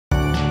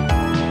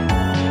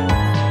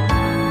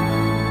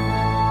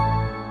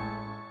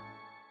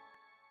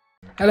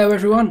Hello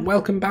everyone,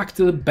 welcome back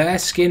to the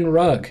bearskin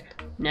rug.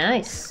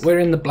 Nice. We're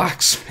in the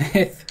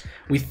blacksmith.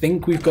 We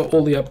think we've got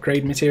all the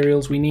upgrade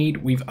materials we need.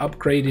 We've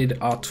upgraded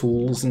our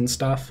tools and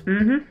stuff.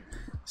 Mm-hmm.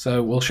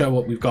 So we'll show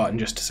what we've got in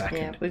just a second.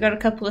 Yeah, we got a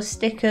couple of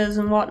stickers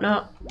and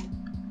whatnot.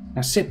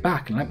 Now sit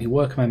back and let me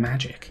work my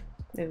magic.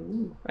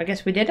 Ooh, I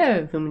guess we did have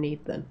everything we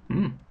need then.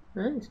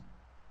 Nice.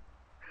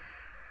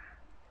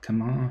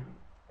 Come on.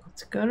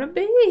 What's it gonna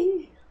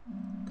be?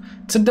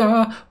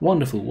 Ta-da!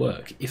 Wonderful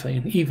work,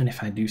 even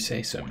if I do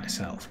say so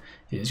myself.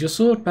 Here's your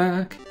sword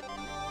back.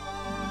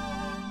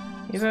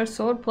 Hero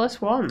sword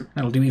 +1.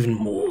 That'll do even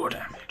more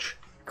damage.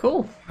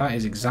 Cool. That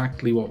is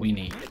exactly what we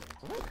need.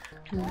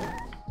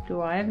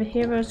 Do I have a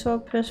hero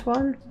sword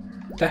 +1?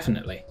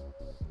 Definitely.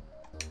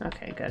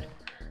 Okay, good.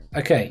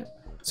 Okay,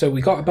 so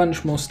we got a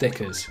bunch more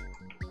stickers.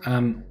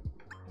 Well,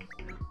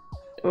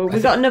 we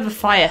got another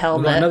fire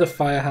helmet. We got another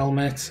fire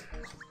helmet.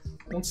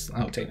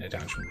 Take no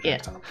damage from the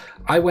projectile.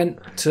 I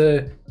went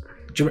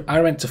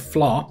to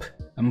Flop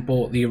and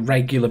bought the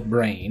irregular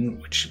brain,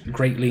 which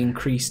greatly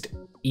increased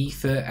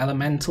ether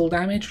elemental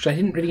damage, which I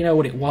didn't really know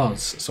what it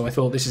was, so I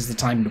thought this is the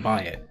time to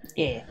buy it.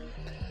 Yeah.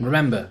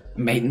 Remember,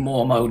 may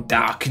Mormo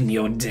darken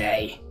your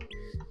day.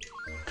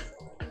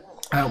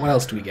 What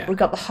else do we get? We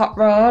got the hot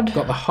rod.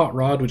 Got the hot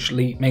rod, which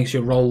makes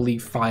your roll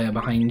leave fire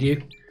behind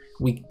you.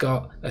 We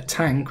got a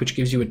tank, which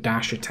gives you a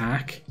dash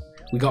attack.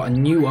 We got a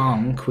new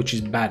Ankh, which is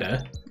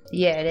better.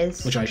 Yeah, it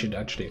is. Which I should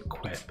actually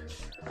equip.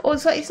 Oh,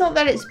 it's not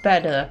that it's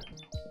better.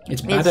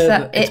 It's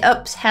better. It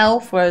ups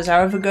health, whereas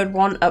our other good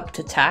one upped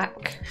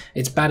attack.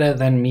 It's better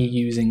than me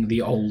using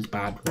the old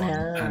bad one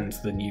and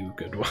the new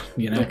good one,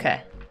 you know?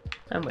 Okay,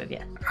 I'm with you.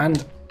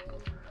 And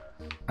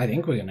I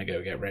think we're gonna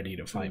go get ready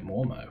to fight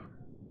Mormo.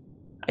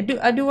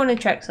 I do want to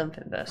check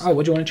something first. Oh,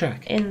 what do you want to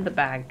check? In the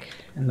bag.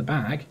 In the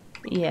bag?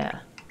 Yeah.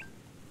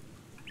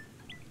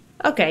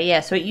 Okay, yeah,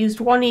 so it used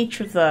one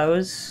each of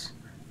those.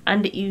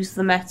 And it used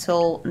the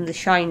metal and the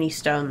shiny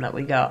stone that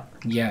we got.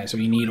 Yeah, so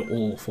you need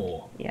all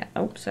four. Yeah.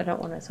 Oops, I don't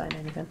want to sign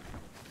anything.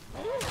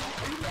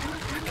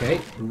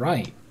 Okay,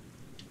 right.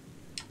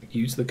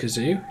 Use the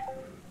kazoo.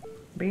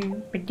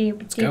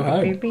 Let's go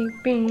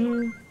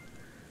home.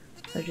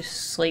 I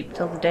just sleep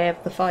till the day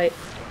of the fight.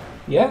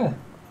 Yeah.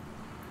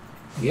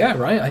 Yeah,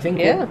 right. I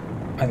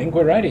think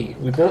we're ready.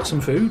 We bought some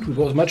food. We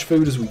bought as much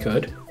food as we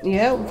could.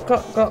 Yeah, we've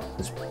got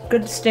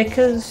good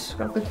stickers,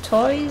 got good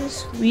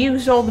toys. We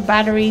used all the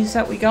batteries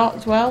that we got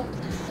as well.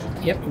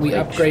 Yep, we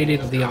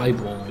upgraded the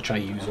eyeball, which I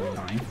use all the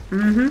time.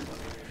 Mm-hmm.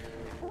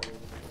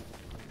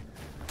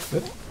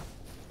 Good.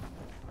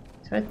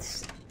 So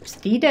it's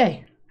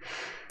D-Day.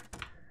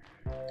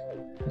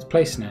 Let's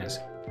play snares.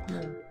 No,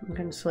 I'm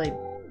gonna sleep.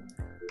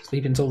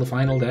 Sleep until the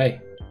final day.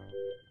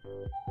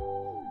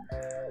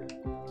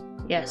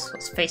 Yes,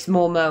 let's face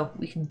Mormo.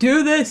 We can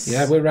do this!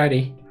 Yeah, we're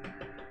ready.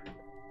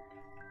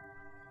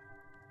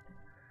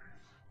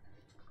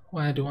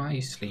 Where do I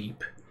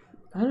sleep?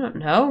 I don't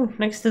know.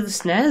 Next to the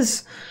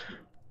SNES.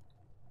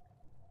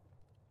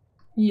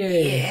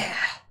 Yeah.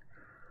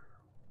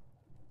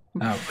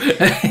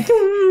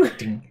 Oh.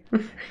 Ding.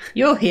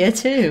 You're here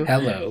too.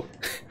 Hello.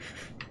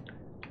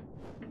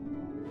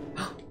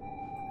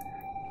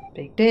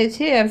 Big day is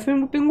here.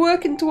 Everything we've been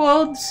working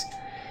towards.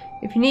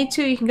 If you need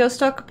to, you can go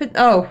stock up in...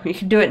 Oh, you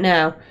can do it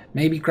now.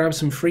 Maybe grab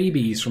some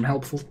freebies from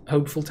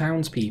hopeful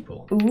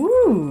townspeople.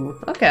 Ooh,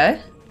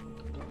 okay.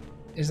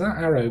 Is that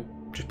arrow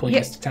just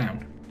pointing us to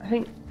town? I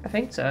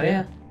think so,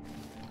 yeah.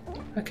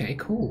 Okay,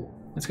 cool.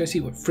 Let's go see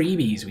what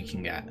freebies we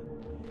can get.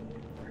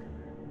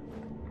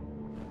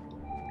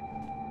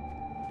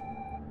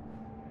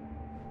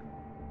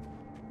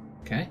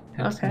 Okay,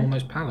 head to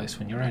Mormo's palace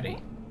when you're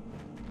ready.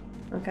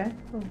 Okay.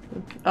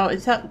 Oh,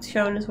 is that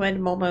showing us where to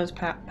Mormo's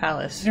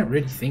palace? You don't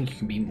really think you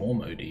can beat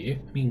Mormo, do you?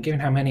 I mean,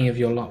 given how many of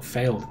your lot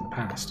failed in the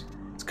past.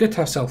 It's good to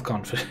have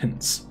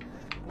self-confidence.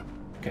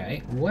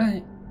 Okay,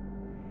 where...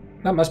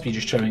 That must be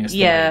just showing us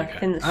the way to go. I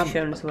think it's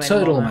showing us the way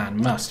Turtle Man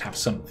must have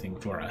something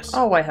for us.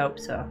 Oh, I hope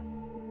so.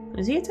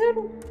 Is he a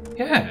turtle?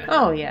 Yeah.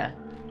 Oh, yeah.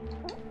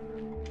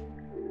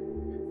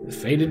 The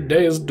faded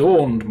day has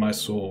dawned, my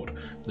sword.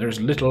 There is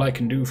little I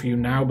can do for you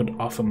now but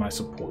offer my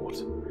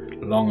support.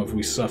 Long have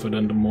we suffered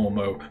under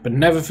Mormo, but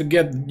never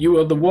forget that you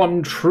are the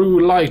one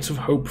true light of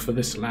hope for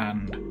this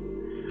land.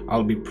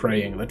 I'll be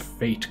praying that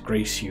fate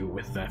grace you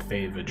with their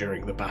favour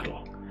during the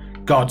battle.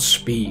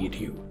 Godspeed,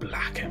 you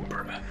Black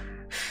Emperor.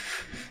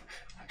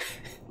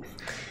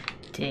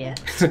 Dear.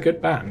 It's a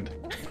good band.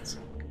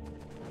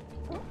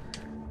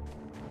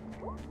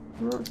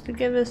 He wants to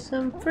give us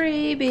some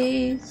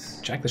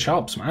freebies. Check the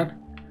shops, man.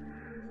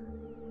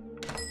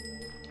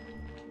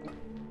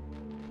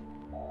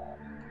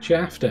 What you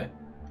after?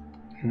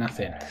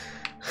 Nothing.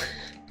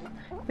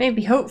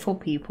 Maybe hopeful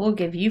people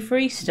give you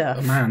free stuff.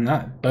 Oh man,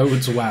 that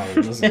bodes well,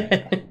 doesn't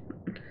it?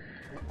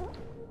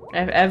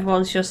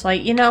 Everyone's just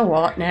like, you know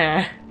what,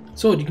 nah.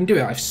 Sword, you can do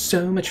it. I have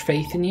so much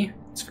faith in you.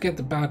 Let's forget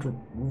the bad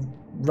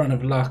run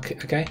of luck,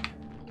 okay?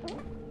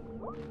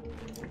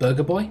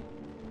 Burger Boy?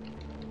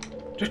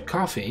 Just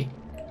coffee?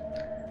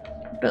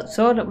 But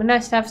sword, it'd be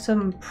nice to have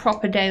some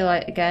proper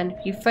daylight again.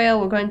 If you fail,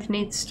 we're going to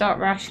need to start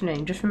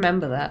rationing. Just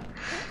remember that.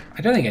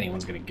 I don't think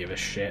anyone's going to give a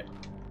shit.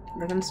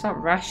 We're going to start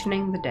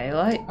rationing the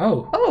daylight.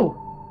 Oh.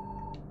 Oh!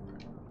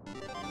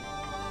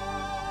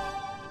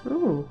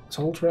 Ooh. It's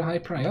ultra high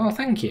price. Oh,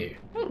 thank you.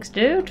 Thanks,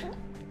 dude.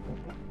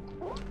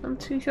 I'm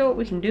too sure what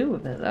we can do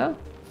with it, though.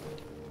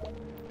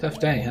 Tough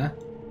day, huh?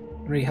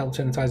 Really helped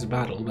sanitize the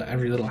battle, but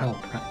every little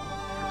help, right?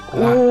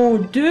 Oh,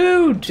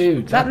 dude!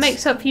 Dude, that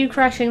makes up for you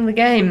crashing the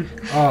game.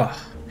 Oh,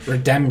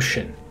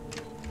 redemption.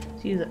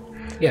 Let's use it.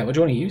 Yeah, what do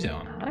you want to use it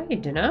on? I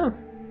don't know.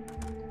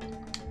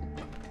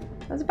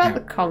 That's about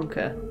the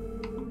conquer.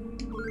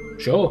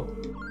 Sure.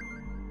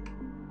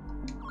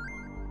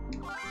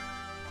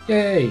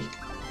 Yay!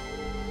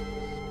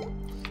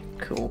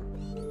 Cool.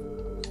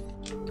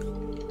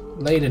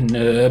 Later,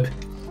 nerd.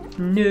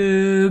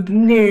 Noob.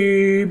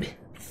 Noob.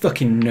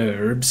 Fucking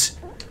nerbs.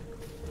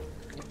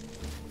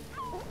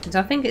 So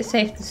I think it's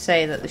safe to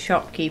say that the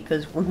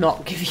shopkeepers will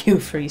not give you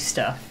free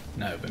stuff.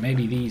 No, but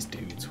maybe these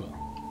dudes will.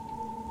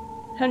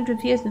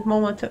 100 years since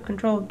Momo took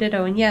control of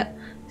Ditto, and yet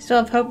I still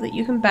have hope that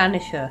you can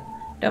banish her.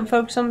 Don't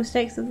focus on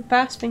mistakes of the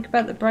past, think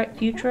about the bright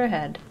future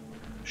ahead.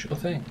 Sure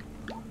thing.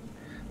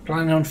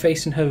 Planning on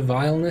facing her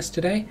vileness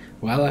today?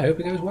 Well, I hope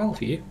it goes well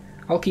for you.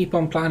 I'll keep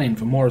on planning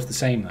for more of the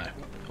same, though.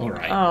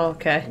 Alright. Oh,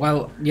 okay.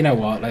 Well, you know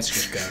what? Let's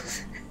just go.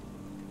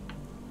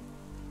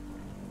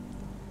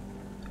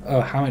 Oh,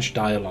 how much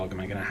dialogue am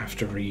I going to have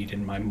to read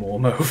in my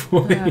Mormo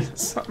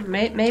voice?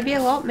 Maybe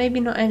a lot, maybe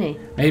not any.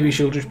 Maybe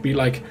she'll just be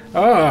like,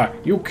 "Ah,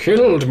 you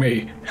killed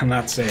me," and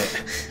that's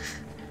it.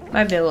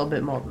 Might be a little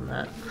bit more than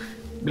that.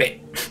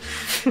 Bleh.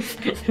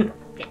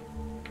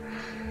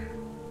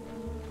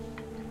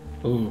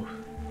 Ooh.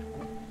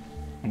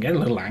 I'm getting a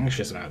little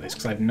anxious about this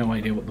because I have no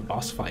idea what the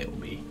boss fight will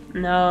be.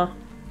 No.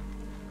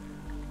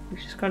 We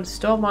just got to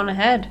storm on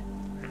ahead.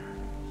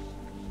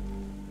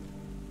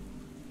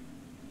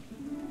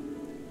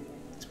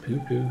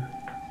 Poo-poo.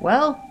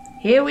 Well,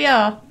 here we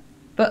are.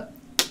 But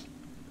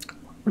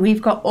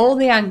we've got all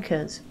the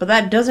anchors, but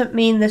that doesn't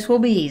mean this will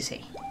be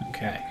easy.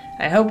 Okay.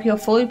 I hope you're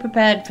fully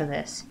prepared for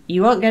this.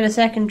 You won't get a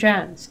second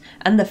chance,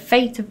 and the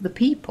fate of the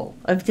people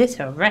of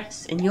Ditto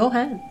rests in your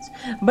hands.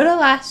 But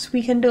alas,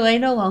 we can delay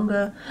no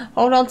longer.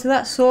 Hold on to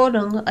that sword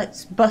and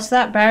let's bust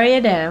that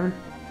barrier down.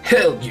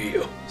 Hell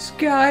yeah!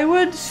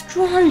 Skyward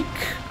strike!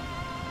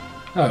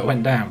 Oh, it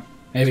went down.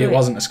 Maybe it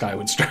wasn't a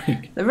skyward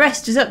strike. The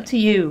rest is up to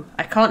you.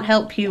 I can't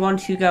help you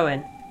once you go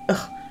in.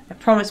 Ugh, I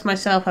promised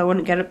myself I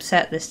wouldn't get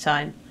upset this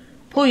time.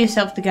 Pull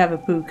yourself together,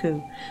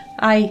 Puku.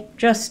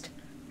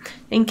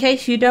 In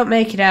case you don't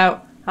make it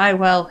out,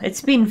 well,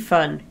 it's been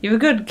fun. You're a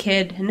good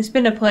kid, and it's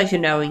been a pleasure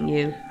knowing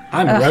you.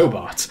 I'm a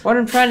robot. What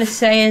I'm trying to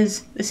say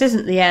is, this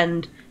isn't the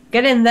end.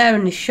 Get in there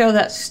and show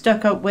that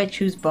stuck-up witch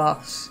who's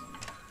boss.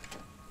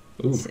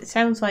 Ooh. It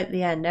sounds like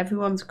the end.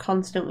 Everyone's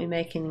constantly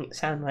making it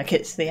sound like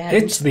it's the end.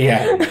 It's the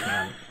end,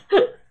 man.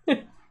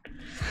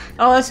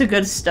 Oh, that's a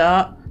good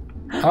start.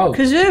 Oh.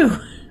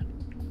 Kazoo!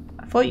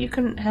 I thought you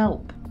couldn't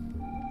help.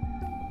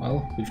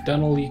 Well, we've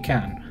done all you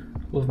can.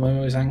 All of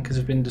Momo's anchors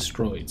have been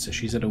destroyed, so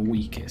she's at her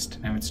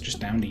weakest. Now it's just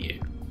down to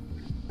you.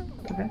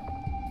 Okay.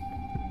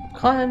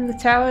 Climb the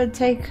tower,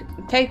 take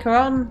her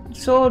on,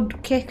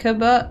 sword, kick her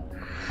butt.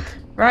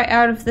 Right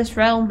out of this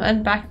realm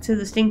and back to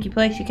the stinky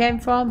place you came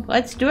from.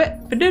 Let's do it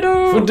for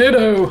Ditto! For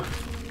Ditto!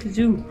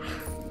 Kazoo.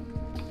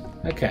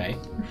 Okay.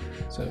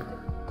 So...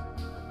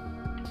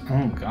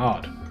 Oh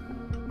god.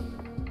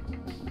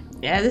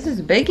 Yeah, this is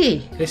a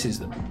biggie. This is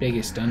the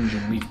biggest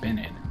dungeon we've been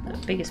in.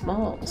 The biggest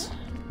malls.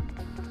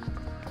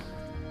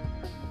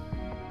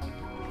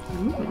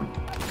 Ooh.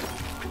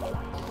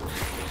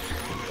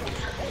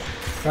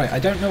 Right, I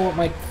don't know what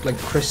my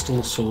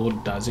crystal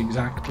sword does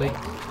exactly.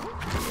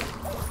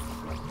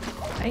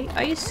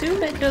 I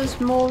assume it does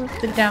more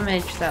of the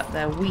damage that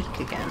they're weak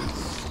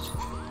against.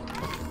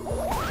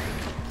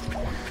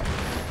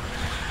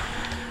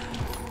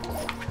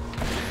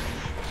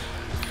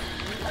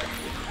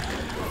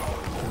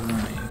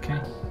 Right, okay.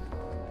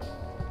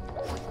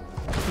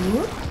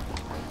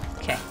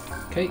 Okay.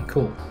 Okay,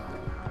 cool.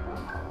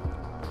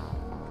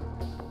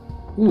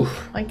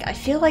 Oof. I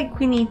feel like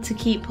we need to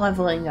keep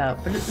leveling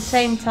up, but at the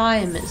same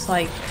time, it's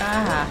like,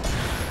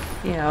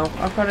 you know,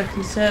 I've got to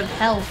conserve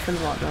health and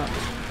whatnot.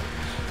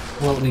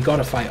 Well, we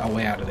gotta fight our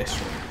way out of this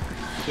room.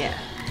 Yeah.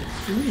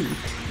 Ooh.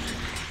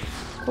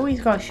 Oh, he's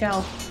got a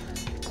shell.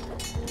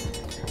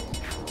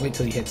 Wait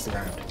till he hits the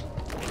ground.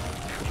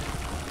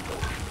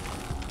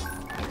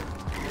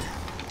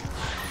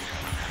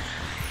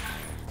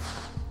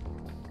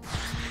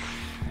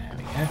 There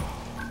we go.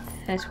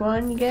 Nice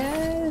one,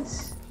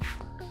 guys.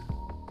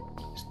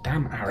 Those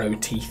damn arrow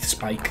teeth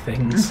spike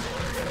things.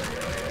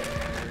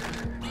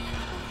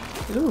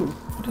 Ooh.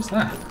 What is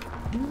that?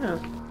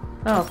 No.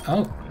 Oh.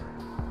 Oh.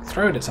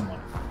 Throw it at someone.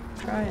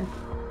 Trying.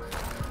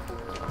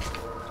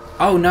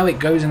 Oh no, it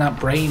goes in that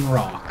brain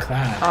rock.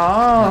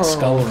 That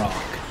skull rock.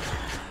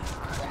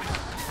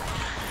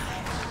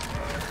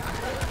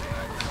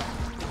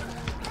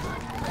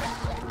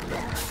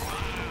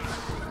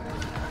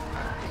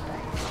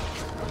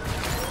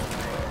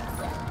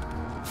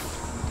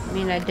 I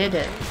mean, I did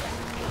it.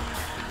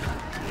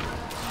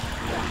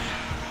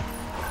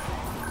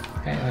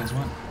 Okay, there's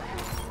one.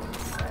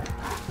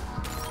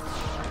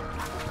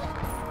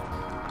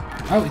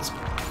 Oh,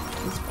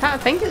 I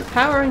think it's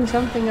powering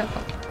something up.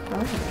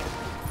 Oh.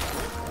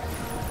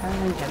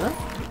 Powering him up?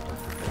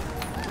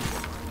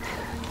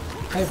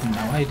 I have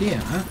no idea,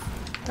 huh?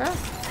 Oh.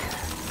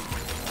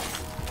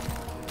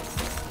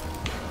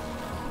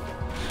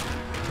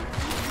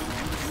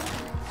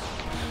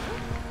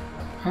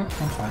 Oh, on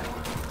fire.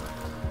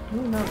 Oh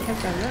no, it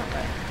kept going that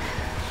way.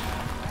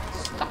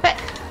 Stop it!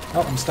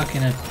 Oh, I'm stuck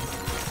in a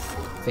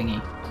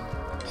thingy.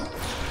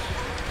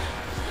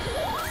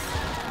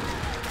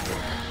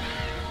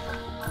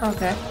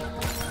 Okay.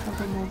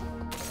 Couple more.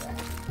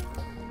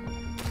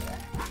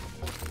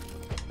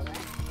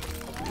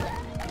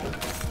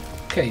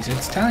 Okay, so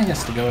it's telling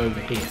us to go over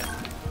here.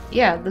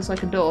 Yeah, there's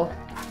like a door.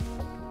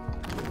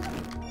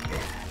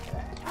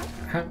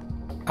 How?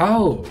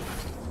 Oh!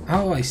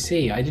 Oh, I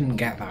see. I didn't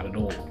get that at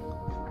all.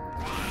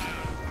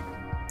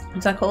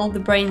 It's like all the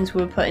brains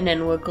we were putting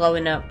in were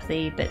glowing up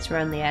the bits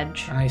around the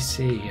edge. I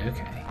see,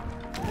 okay.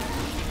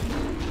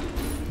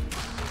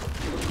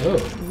 Oh.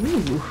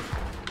 Ooh.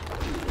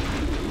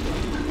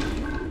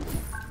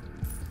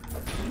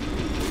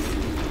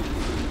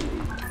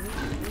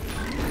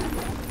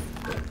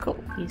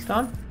 Cool, he's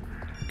gone.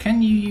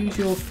 Can you use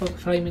your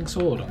flaming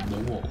sword on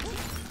the wall?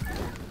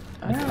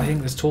 I think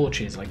there's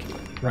torches like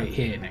right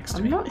here next to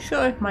I'm me. not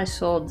sure if my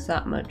sword's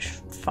that much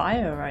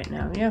fire right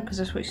now. Yeah, because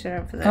I switched it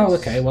out for this. Oh,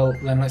 okay. Well,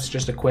 then let's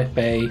just equip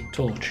a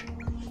torch.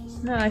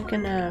 No, I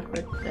can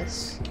equip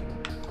this.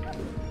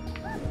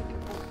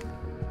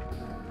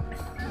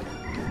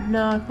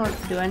 No, I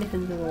can't do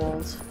anything to the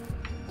walls.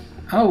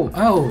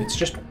 Oh, it's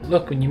just...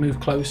 Look, when you move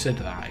closer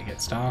to that, it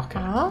gets darker.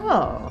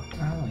 Oh.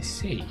 Oh, I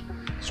see.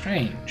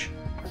 Strange.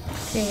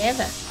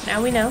 Clever.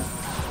 Now we know.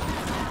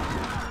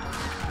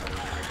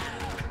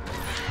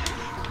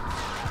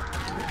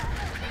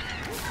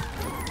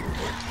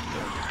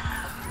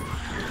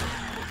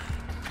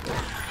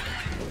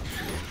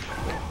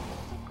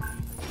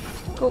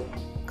 Cool.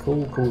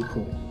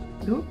 Cool.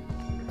 Ooh.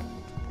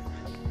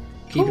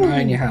 Keep an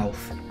eye on your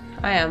health.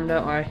 I am,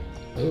 don't worry.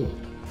 Ooh.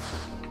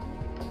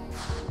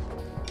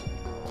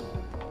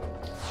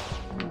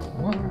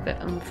 What?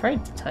 I'm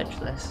afraid to touch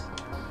this.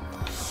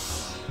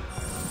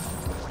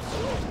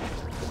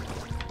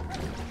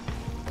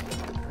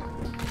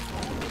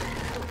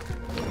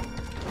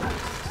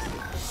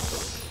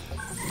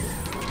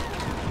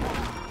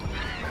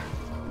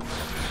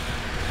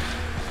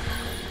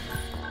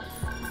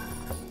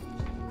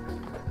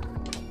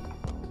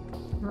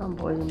 Oh, I'm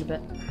poisoned a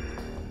bit.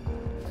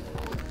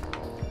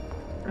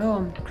 Oh,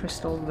 I'm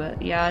crystalled a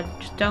bit. Yeah,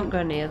 just don't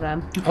go near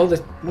them. Oh,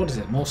 what is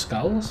it? More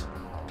skulls?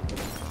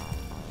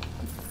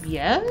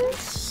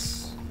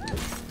 Yes?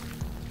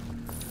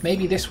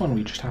 Maybe this one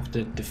we just have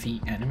to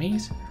defeat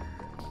enemies?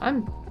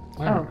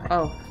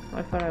 Oh,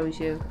 I thought I was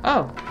you.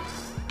 Oh,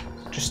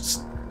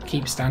 Just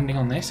keep standing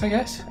on this, I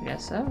guess? I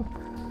guess so.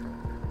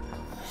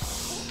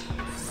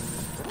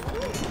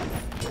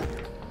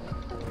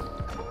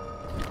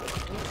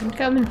 I'm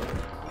coming.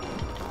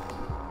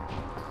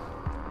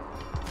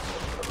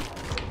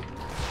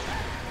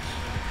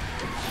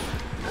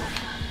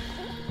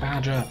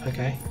 Badge up,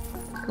 okay.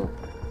 Cool.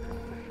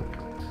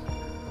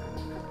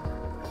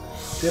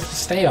 We have to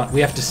stay on. We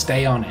have to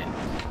stay on it.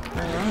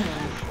 Alright.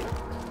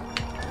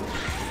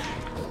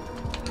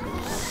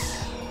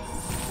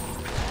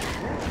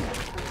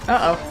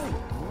 Uh-oh.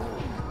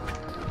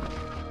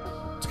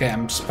 It's okay,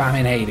 I'm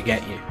spamming A to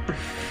get you.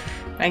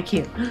 Thank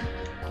you.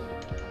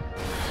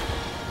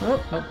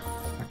 Oh,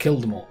 I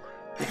killed them all.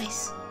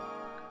 Nice.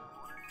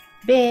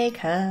 Big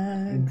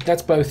hug.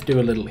 Let's both do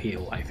a little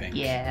heal, I think.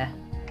 Yeah.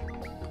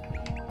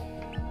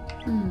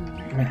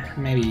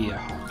 Maybe a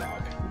hot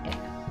dog. Yeah.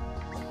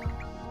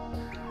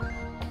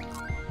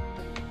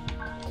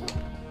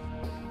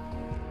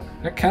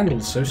 That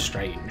candle's so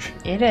strange.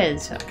 It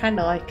is. I kind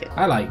of like it.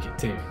 I like it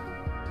too.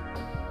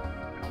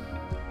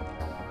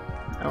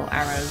 Oh,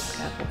 arrows.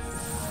 Careful.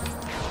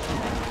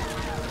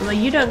 Well,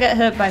 you don't get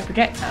hurt by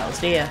projectiles,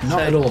 do you?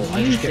 Not at all. I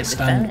you just should get be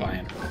stunned fine. by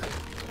him.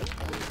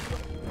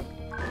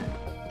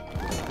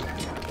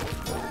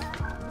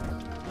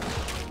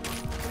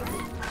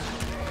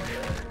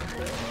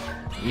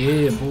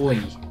 Yeah, boy.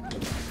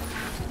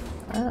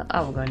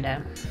 Oh, we're going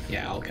down.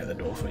 Yeah, I'll get the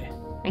door for you.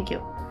 Thank you.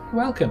 You're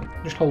welcome.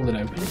 Just hold it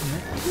open, isn't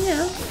it?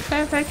 Yeah,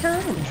 very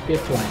kind. Just be a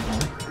polite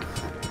boy.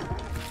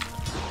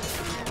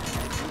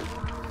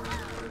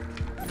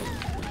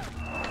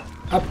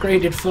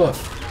 Upgraded foot.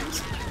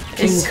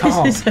 King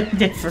Kong. This is a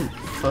different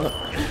foot.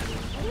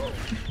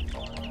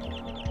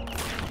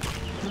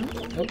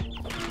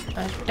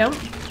 Oh,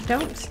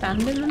 Don't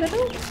stand in the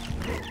middle.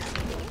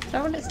 Is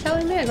that what it's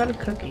telling me? I got a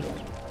cookie.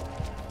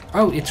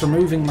 oh, it's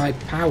removing my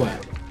power.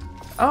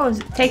 Oh, is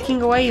it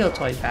taking away your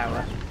toy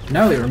power?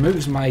 No, it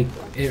removes my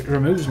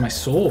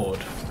sword.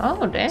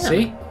 Oh, damn.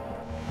 See?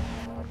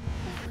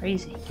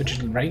 Crazy. Which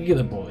is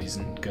regular boys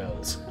and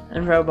girls.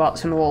 And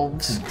robots and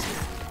wolves.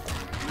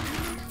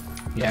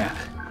 Yeah.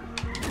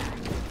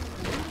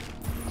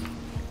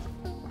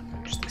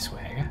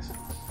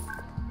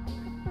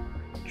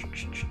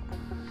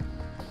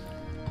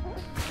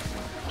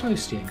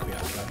 close do you think we are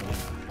to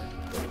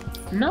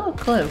leveling? No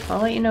clue.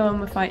 I'll let you know when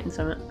we're fighting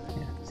something.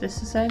 Yeah. Is this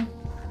the same?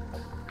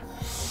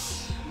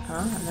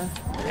 Oh, no.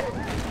 Okay.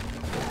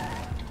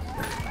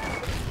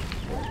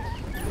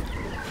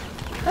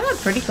 Oh,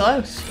 pretty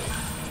close.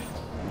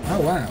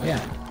 Oh wow, yeah.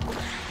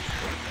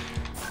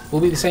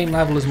 We'll be the same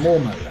level as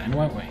Mormo then,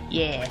 won't we?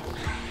 Yeah.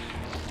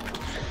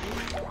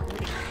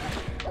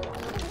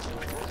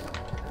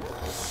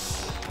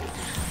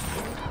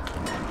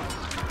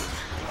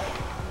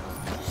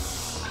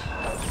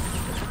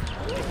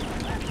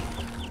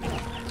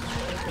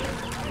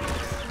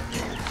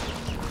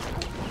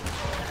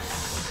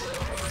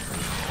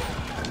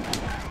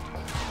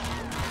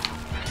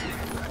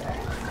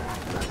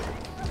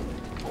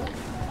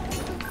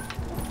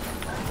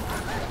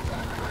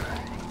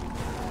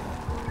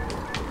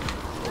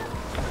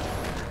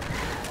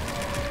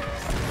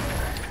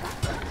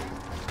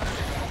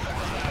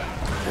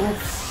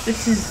 Oof,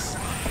 this is...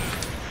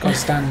 Gotta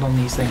stand on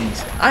these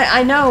things.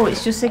 I know,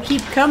 it's just they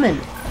keep coming.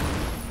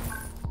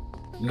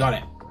 You got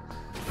it.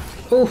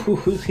 Oh,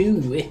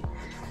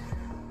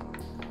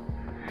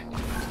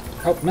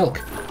 milk.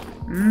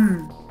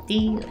 Mmm,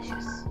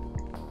 delicious.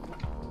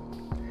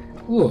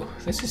 Ooh,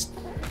 this is...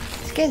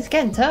 It's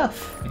getting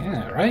tough.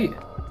 Yeah, right?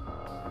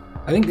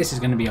 I think this is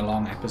going to be a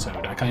long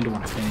episode. I kind of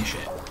want to finish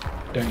it.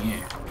 Don't you?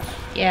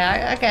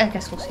 Yeah, I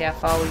guess we'll see how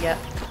far we get.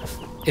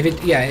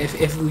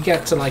 If we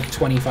get to like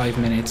 25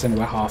 minutes and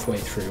we're halfway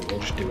through, we'll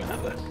just do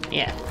another.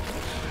 Yeah.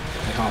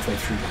 Like halfway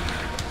through one.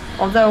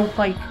 Although,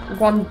 like,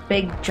 one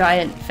big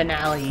giant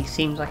finale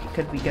seems like it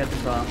could be good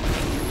as well.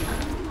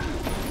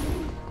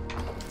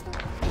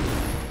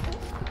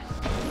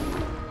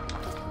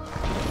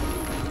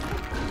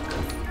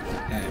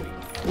 There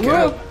we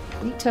go. Whoa!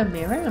 You turned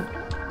me around.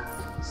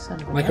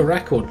 Son of Like a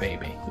record,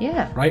 baby.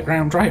 Yeah. Right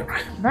round, right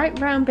round. Right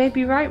round,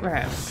 baby, right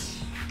round.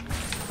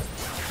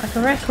 Like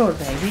a record,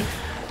 baby.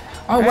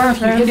 Oh Right wow, if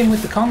you round. hit him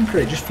with the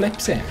conqueror, it just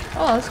flips him.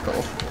 Oh, that's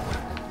cool.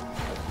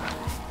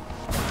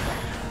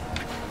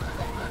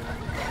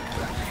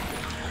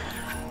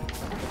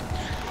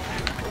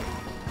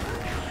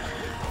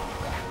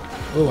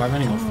 Oh, I've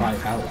only got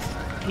 5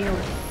 health. Heal.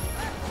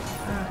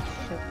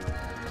 Ah, shit.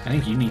 I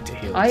think you need to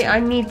heal. I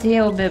need to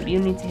heal a bit, but you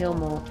need to heal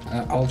more.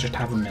 I'll just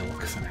have a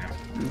milk for now.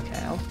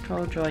 Okay,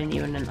 I'll join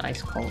you in an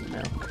ice cold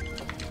milk.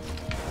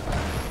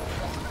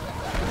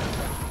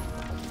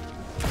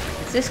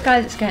 It's this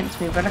guy that's getting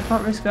to me, but I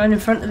can't risk going in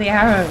front of the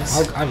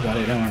arrows. I've got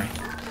it, don't worry.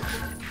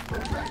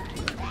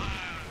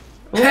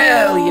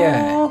 Hell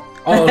yeah!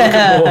 Oh, look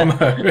at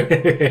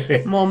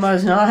Mormo.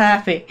 Mormo's not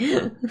happy.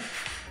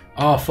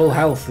 Oh, full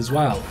health as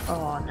well.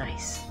 Oh,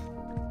 nice.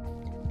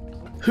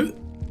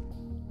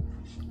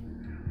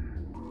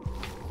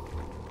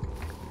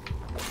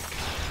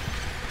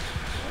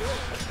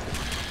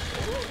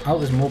 Oh,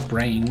 there's more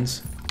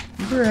brains.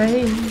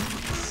 Brains.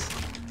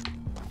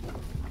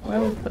 Where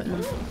are we putting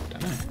them?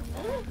 Don't know.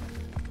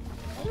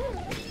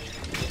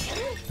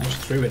 I just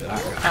threw it at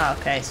that guy. Ah,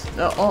 okay.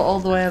 So, all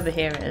the way over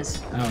here it is.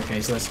 Oh,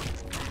 okay, so let's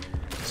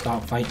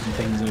start fighting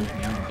things over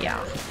here.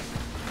 Yeah.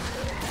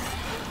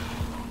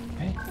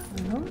 Okay,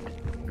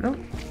 No.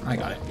 I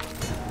got it.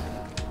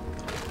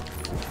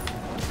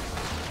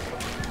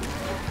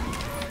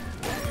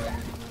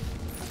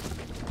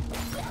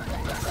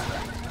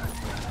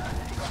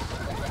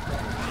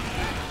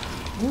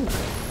 Ooh.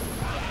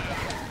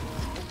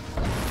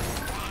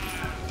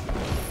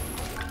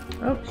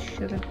 Oh,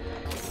 should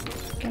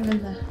get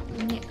in there.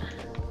 Yeah.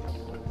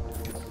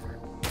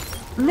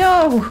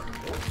 No!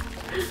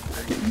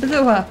 It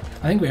blew up.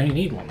 I think we only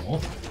need one more.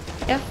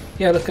 Yeah.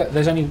 Yeah, look,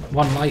 there's only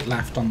one light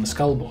left on the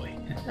skull boy.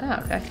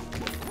 Ah, okay.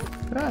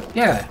 Oh,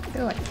 Yeah.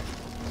 go away.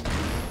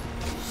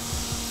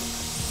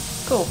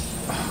 Cool.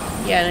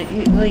 Yeah,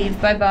 you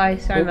leave. Bye bye.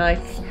 Sorry, Oh. Mike.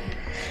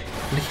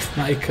 Leave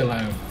Mike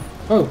alone.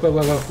 Whoa, whoa,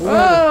 whoa, whoa,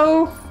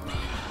 whoa. Whoa!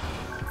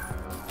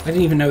 I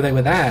didn't even know they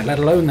were there, let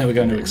alone they were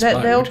going to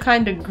explode. They all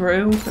kind of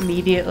grew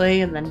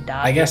immediately and then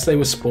died. I guess they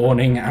were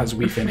spawning as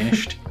we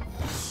finished.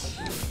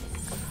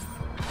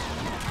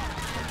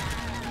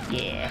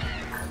 Yeah.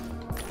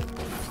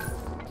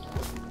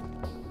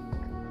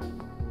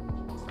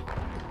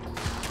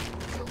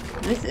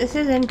 This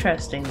is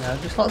interesting though.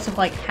 Just lots of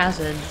like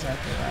hazards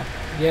everywhere.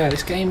 Yeah,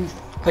 this game,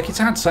 like it's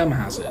had some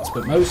hazards,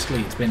 but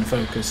mostly it's been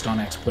focused on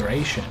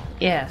exploration.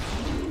 Yeah.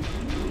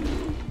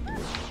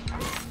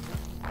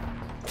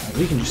 Like,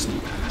 we can just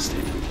sneak past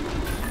it.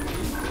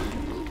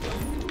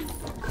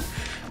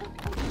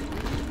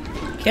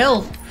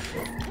 Kill.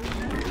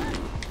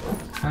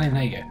 Fine,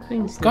 there you We go.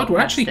 can sneak God, we're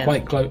past actually him.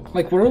 quite close.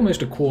 Like, we're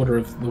almost a quarter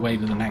of the way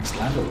to the next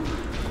level.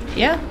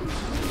 Yeah.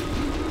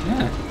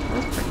 Yeah.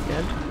 That's pretty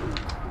good.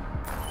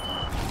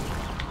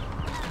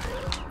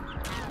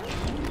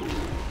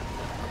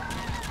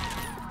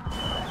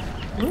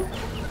 Ooh.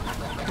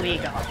 We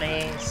got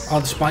this. Oh,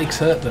 the spikes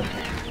hurt them.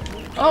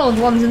 Oh,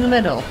 the ones in the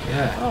middle.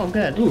 Yeah. Oh,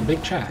 good. Ooh,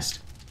 big chest.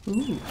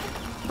 Ooh.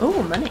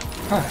 Ooh, money.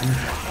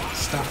 Oh, I'm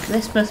stuck.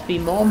 This must be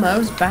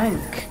Mormo's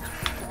bank.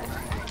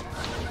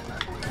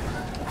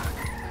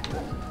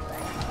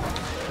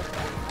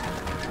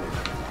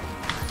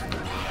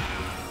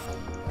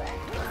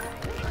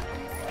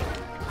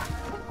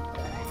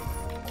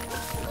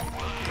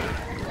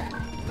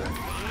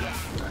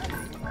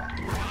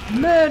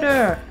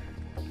 Murder!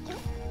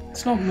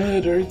 It's not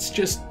murder, it's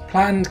just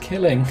planned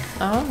killing.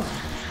 Oh.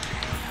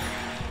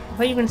 I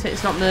thought you were going to say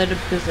it's not murder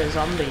because they're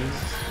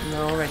zombies and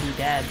they're already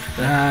dead.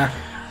 Nah.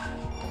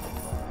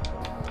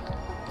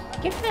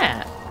 Give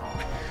that.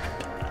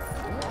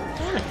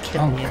 I want to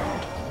kill you.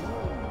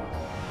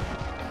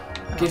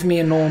 Give me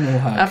a normal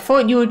hug. I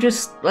thought you were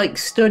just like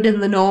stood in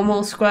the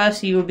normal square,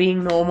 so you were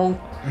being normal.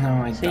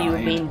 No, I So died. you were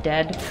being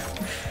dead.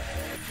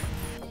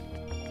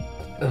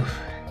 Oof.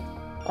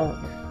 Oh.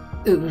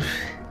 Oof.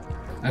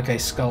 Okay,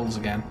 skulls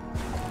again.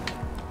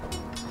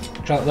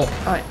 Try that, look.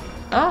 Alright.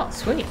 Oh,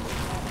 sweet.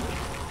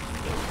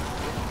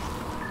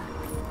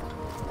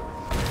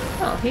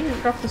 Oh, he didn't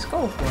drop the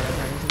skull for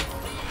whatever reason.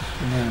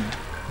 No.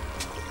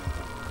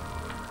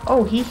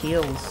 Oh, he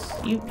heals.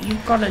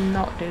 You've got to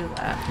not do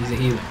that. He's a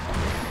healer.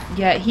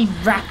 Yeah, he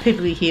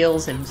rapidly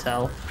heals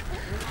himself.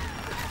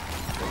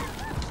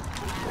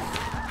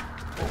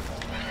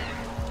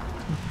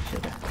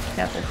 Sugar.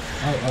 Careful.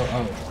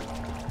 Oh.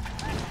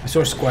 I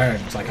saw a square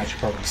and was like, I should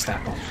probably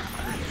step on.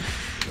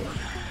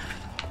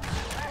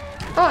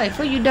 Oh, I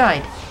thought you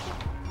died.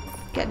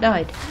 Get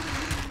died.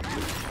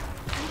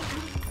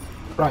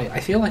 Right, I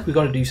feel like we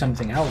got to do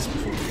something else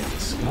before we get the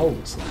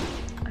skulls.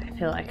 I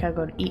feel like I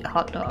gotta eat a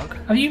hot dog.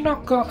 Have you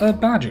not got a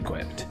badge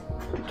equipped?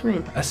 What do you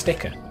mean? A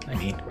sticker, I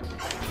mean.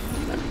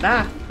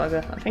 That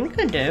bugger. I think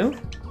I do.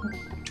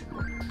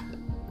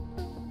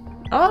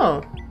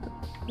 Oh.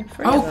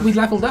 Oh, we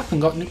leveled up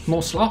and got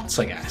more slots,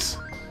 I guess.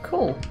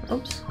 Cool.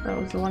 Oops, that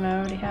was the one I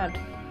already had.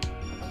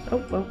 Oh,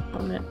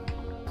 1 minute.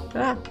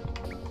 Ah.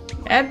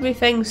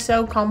 Everything's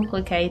so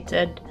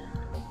complicated.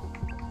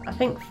 I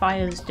think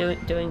fire's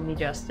doing me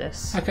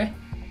justice. Okay.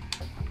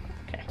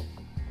 Okay.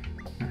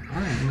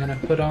 Alright, I'm gonna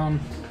put on...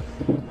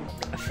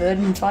 A third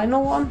and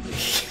final one?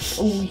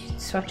 Oh,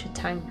 such a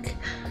tank.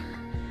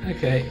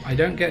 Okay, I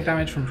don't get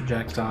damage from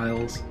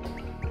projectiles.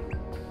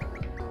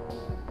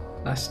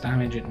 Less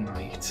damage at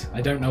night.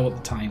 I don't know what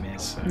the time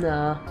is. So.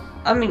 No.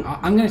 I mean...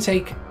 I'm gonna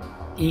take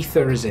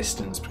ether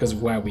resistance because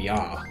of where we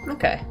are.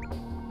 Okay.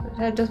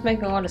 That does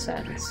make a lot of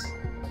sense.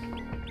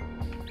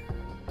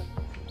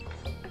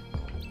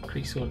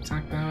 Increase sword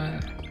attack power.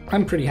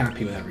 I'm pretty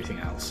happy with everything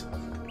else.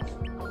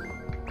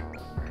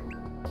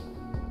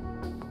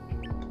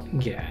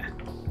 Yeah.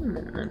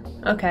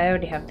 Okay, I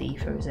already have the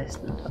ether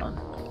resistance on.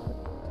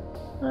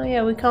 Oh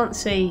yeah, we can't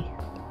see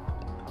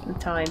the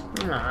time.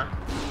 Nah.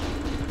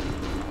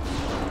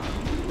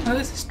 Now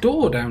there's this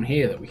door down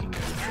here that we can go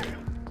through.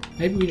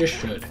 Maybe we just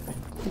should.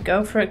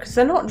 Go for it, because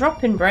they're not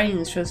dropping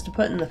brains for us to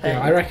put in the thing.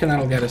 Yeah, I reckon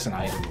that'll get us an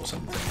item or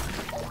something.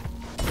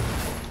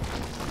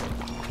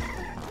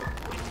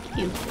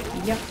 You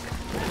yuck.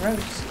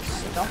 Gross.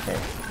 Stop it.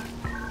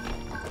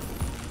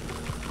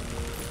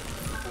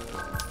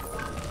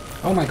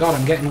 Oh my god,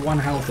 I'm getting 1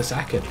 health a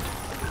second.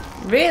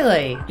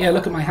 Really? Yeah,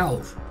 look at my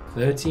health.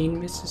 13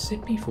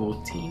 Mississippi,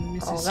 14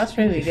 Mississippi. Oh, that's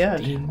really good.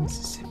 15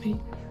 Mississippi.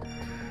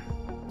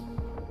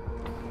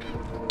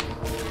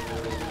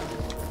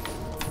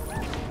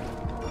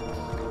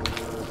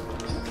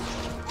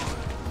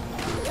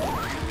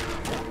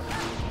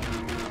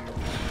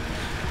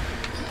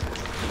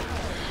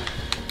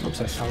 Oops,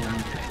 I fell down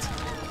a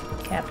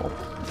pit. Careful.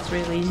 It's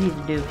really easy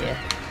to do here.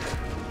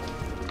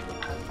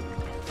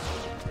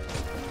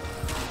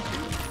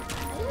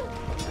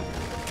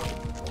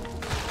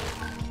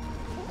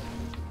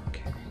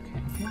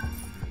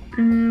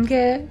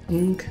 Okay.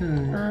 Okay.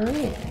 Oh,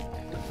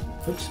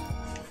 yeah. Oops.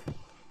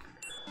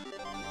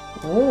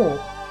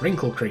 Oh.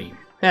 Wrinkle cream.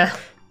 Yeah.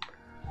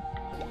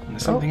 And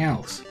there's something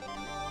else.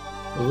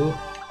 Ooh.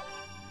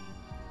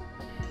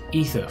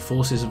 Ether,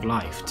 forces of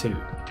life, too.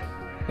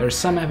 There is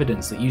some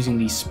evidence that using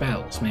these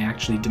spells may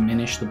actually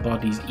diminish the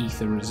body's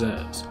ether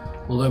reserves.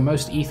 Although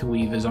most ether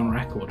weavers on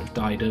record have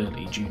died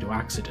early due to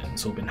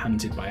accidents or been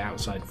hunted by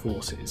outside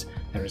forces,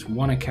 there is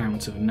one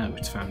account of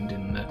note found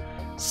in the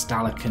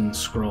Stalakan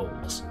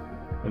Scrolls.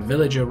 A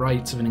villager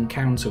writes of an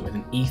encounter with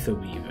an ether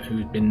weaver who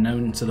had been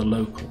known to the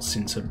locals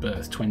since her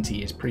birth 20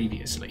 years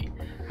previously.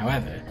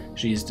 However,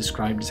 she is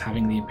described as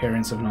having the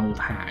appearance of an old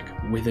hag,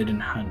 withered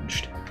and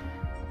hunched.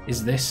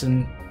 Is this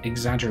an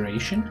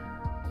exaggeration?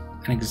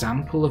 An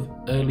example of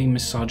early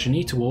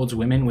misogyny towards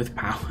women with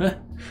power?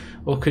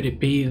 Or could it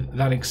be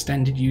that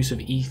extended use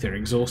of ether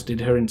exhausted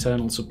her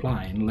internal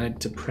supply and led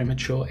to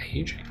premature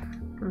aging?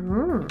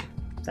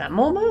 Is that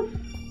Mormo?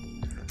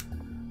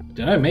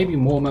 Dunno, maybe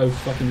Mormo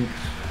fucking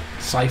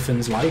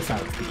siphons life out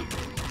of people.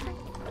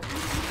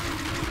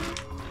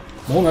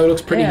 Mormo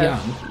looks pretty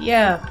young.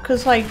 Yeah,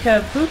 because like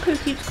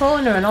Buku keeps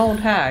calling her an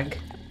old hag.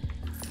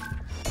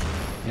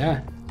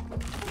 Yeah.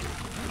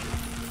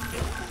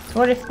 So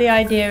what if the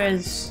idea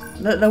is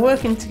that they're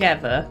working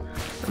together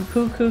and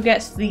Puku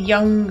gets the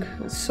young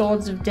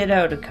Swords of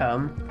Ditto to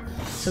come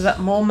so that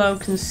Mormo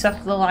can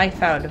suck the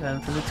life out of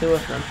him for the two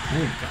of them?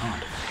 Oh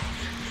god.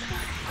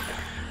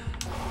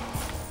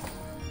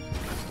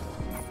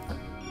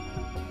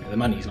 Yeah, the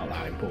money's not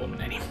that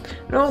important anymore.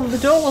 No, the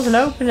door wasn't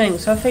opening,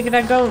 so I figured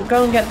I'd go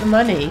and get the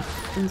money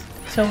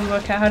until we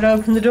work out how to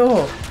open the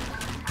door.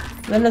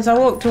 Then as I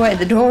walked away,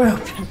 the door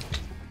opened.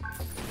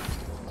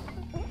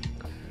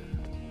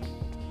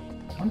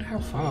 wonder how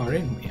far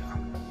in we are.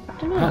 I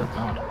don't know. Oh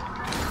god.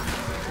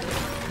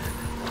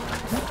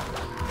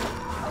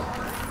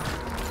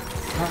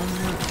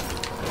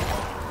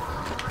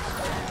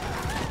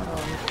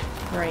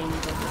 Brains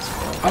on this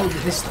floor. Oh,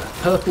 this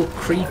purple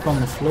creep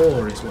on the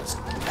floor is what's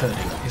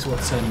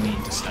turning me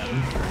into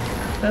stone.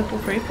 Purple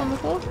creep on the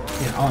floor?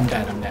 Yeah, oh, I'm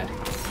dead.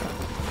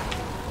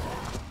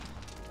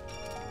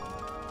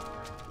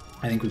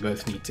 I think we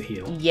both need to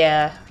heal.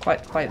 Yeah,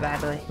 quite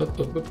badly. Up.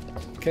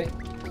 Okay.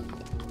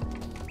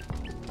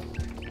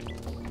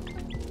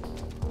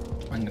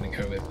 I'm gonna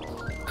go with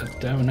a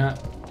donut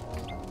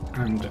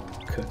and a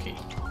cookie.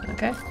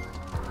 Okay.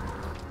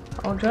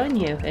 I'll join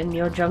you in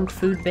your junk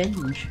food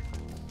binge.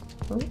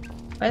 Oh,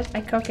 where's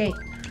my cookie?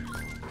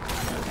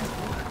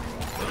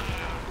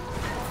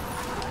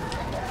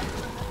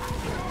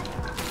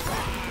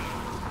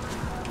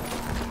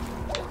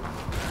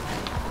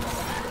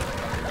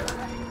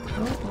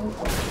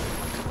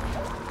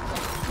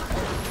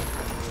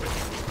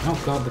 Oh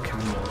god, the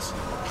candles.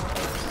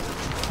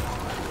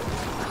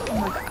 Oh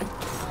my god.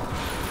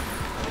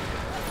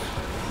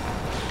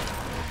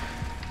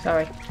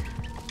 Sorry.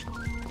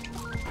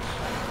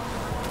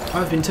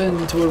 I've been turned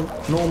into a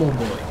normal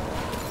boy.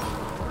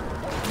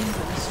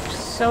 There's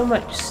so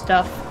much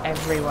stuff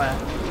everywhere.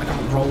 I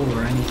can't roll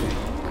or anything.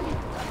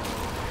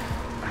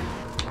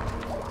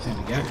 There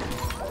we go.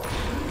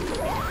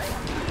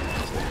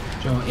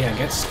 Sure, yeah,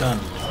 get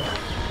stunned.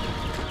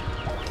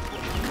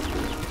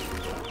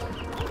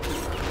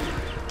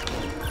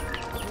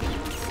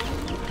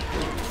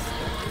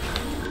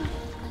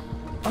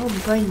 Oh, the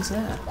brain's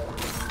there.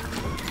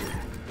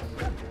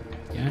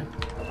 Yeah.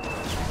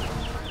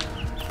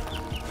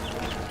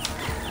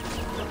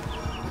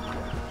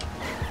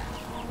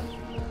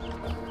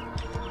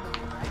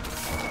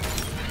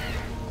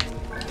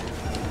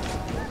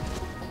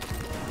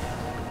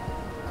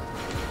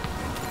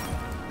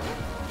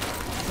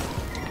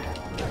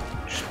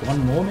 Just one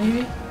more,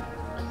 maybe?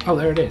 Oh,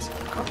 there it is.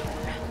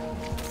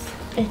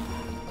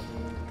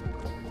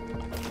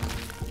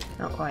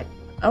 Not quite.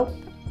 Oh.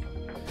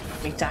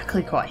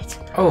 Exactly quite.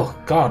 Oh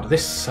god,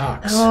 this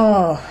sucks.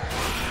 Oh.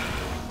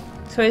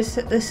 So this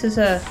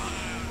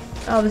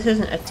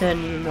isn't a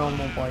turn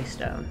normal boy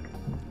stone.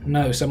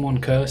 No,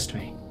 someone cursed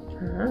me.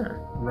 Ah.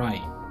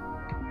 Right.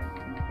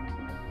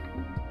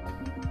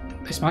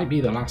 This might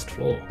be the last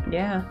floor.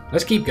 Yeah.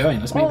 Let's keep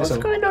going. Let's make this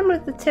What's going on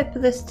with the tip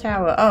of this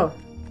tower? Oh.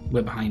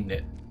 We're behind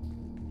it.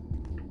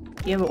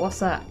 Yeah, but what's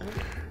that?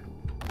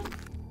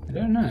 I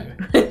don't know.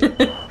 I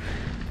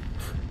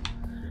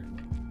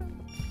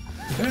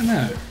don't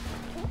know.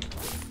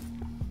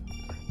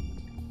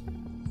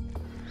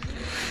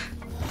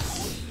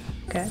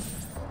 Okay.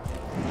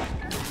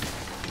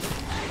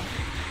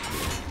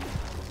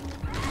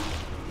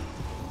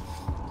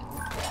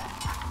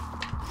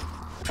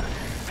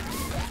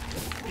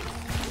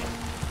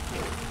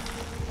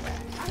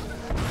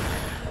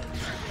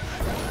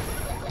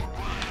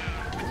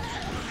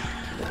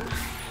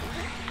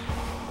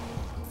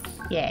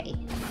 Yay.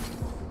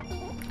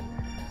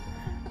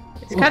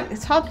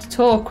 It's hard to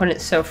talk when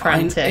it's so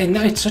frantic.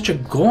 It's such a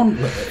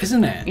gauntlet,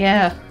 isn't it?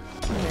 Yeah.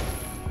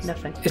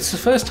 Nothing. It's the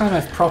first time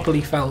I've properly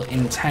felt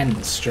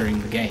intense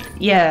during the game.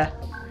 Yeah.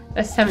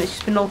 This time it's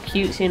just been all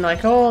cutesy and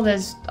like, oh,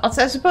 there's...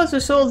 I suppose the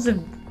swords of...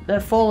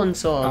 The fallen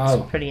swords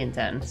are pretty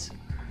intense.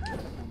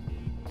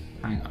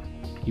 Hang on.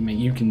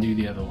 You can do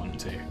the other one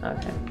too.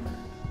 Okay.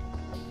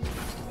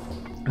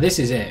 This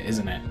is it,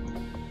 isn't it?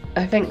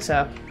 I think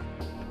so.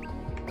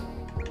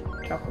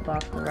 Chocolate bar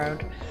from the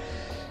road.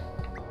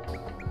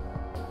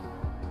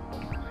 I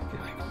feel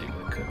like I could do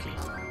with a cookie.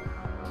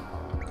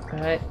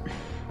 Alright.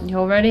 You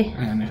all ready?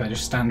 And if I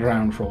just stand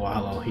around for a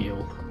while, I'll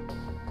heal.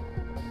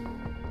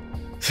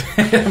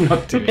 I'm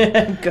not doing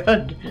it.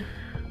 Good.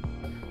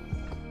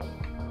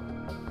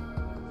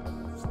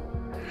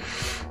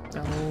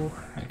 Oh.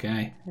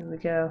 Okay. Here we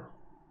go.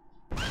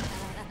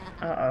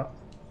 Uh-oh.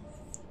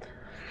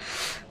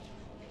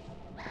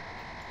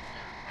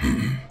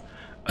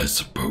 I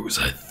suppose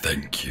I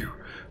thank you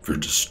for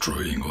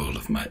destroying all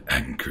of my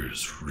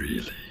anchors,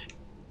 really.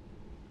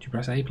 Did you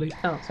press A, please?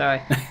 Oh,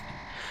 sorry.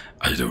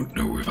 I don't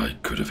know if I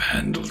could have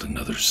handled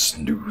another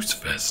snooze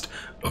fest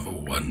of a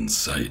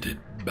one-sided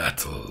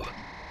battle.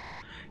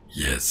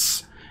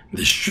 Yes,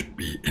 this should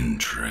be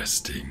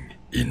interesting,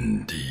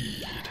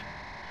 indeed.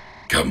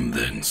 Come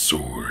then,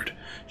 sword,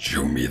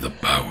 show me the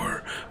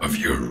power of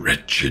your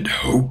wretched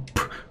hope.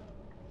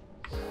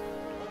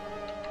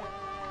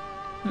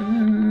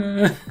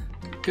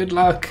 Good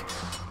luck.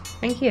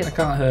 Thank you. I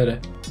can't hurt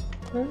it.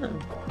 Oh.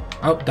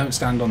 Oh, don't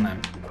stand on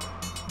them.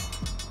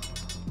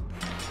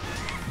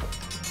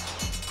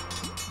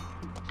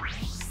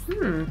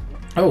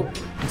 Oh,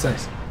 what's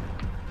this?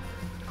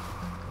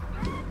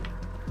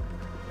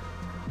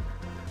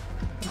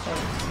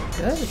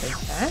 Good, is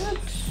that?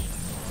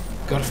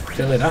 Gotta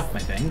fill it up, I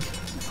think.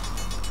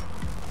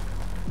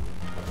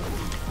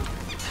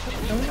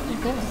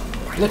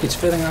 Look, it's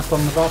filling up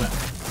on the bottom.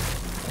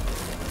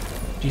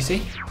 Do you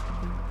see?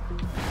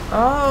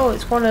 Oh,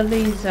 it's one of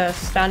these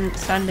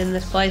stand in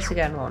this place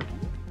again one.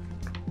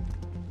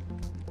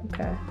 Okay.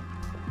 Okay.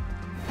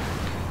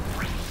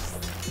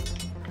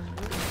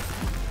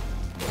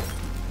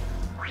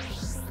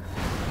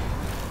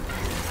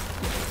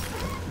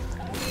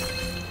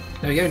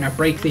 There we go, now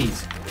break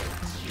these.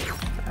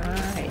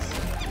 Nice.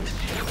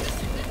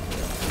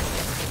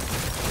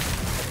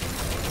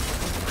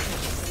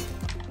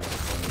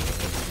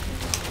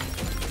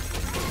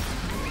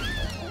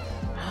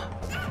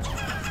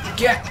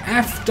 Get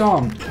effed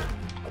on!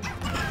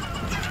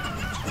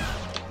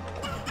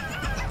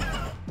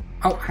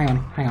 Oh, hang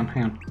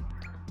on.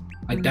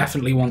 I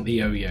definitely want the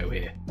yo-yo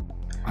here.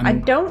 I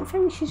don't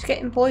think she's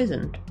getting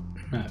poisoned.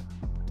 No.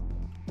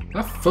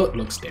 That foot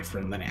looks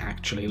different than it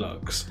actually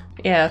looks.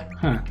 Yeah.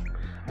 Huh.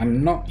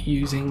 I'm not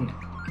using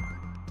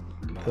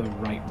the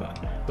right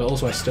button. But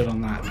also I stood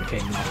on that and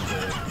became not a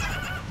ball.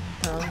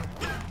 Oh.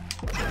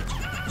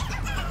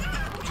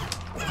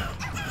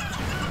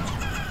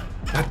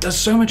 That does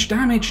so much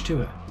damage to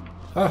her.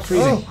 Oh,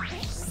 freezing. Oh.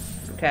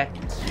 Okay.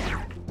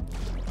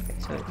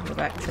 So we can go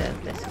back to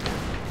this.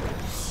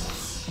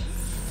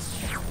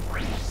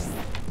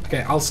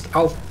 Okay, I'll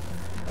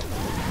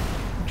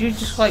Do you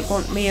just like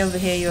want me over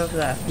here, you over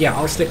there? yeah,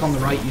 I'll stick on the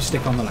right, you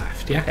stick on the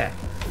left, yeah? Okay.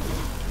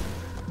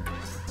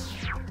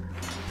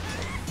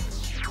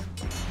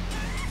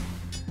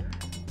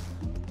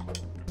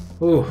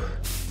 Ooh.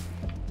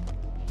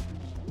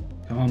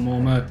 Come on,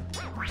 Mormo.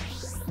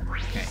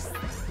 Okay.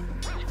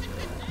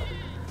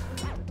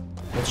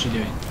 What's she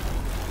doing?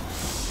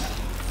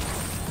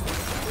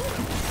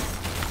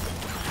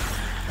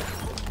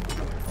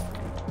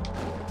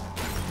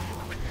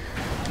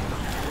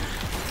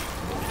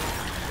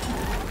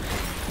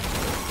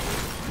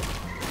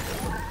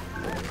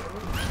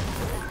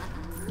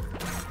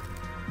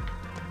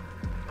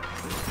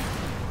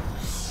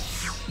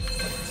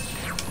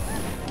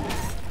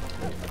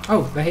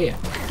 Oh, they're here.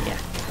 Yeah.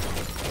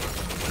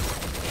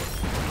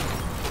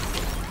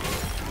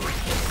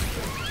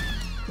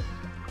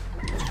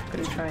 I'm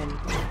gonna try and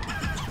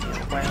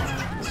wear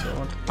the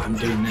sword. I'm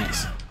doing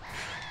this.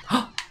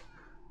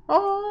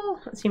 Oh,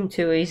 that seemed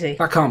too easy.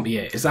 That can't be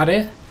it. Is that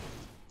it?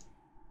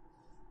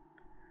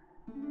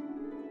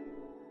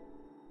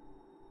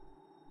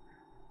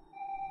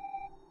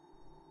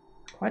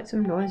 Quite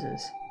some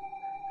noises.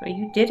 Oh,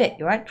 you did it.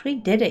 You actually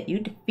did it. You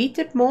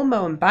defeated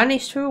Momo and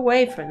banished her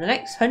away for the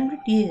next 100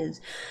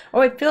 years. Oh,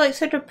 I feel like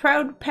such a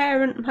proud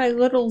parent. My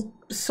little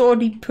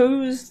swordy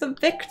poo's the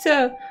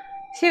victor.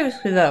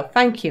 Seriously though,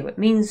 thank you. It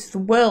means the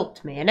world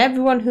to me and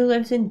everyone who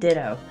lives in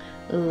Ditto.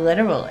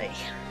 Literally.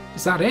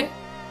 Is that it?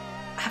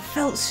 That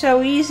felt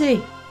so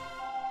easy.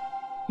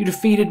 You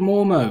defeated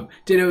Mormo.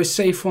 Ditto is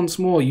safe once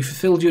more. You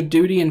fulfilled your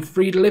duty and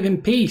free to live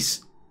in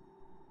peace.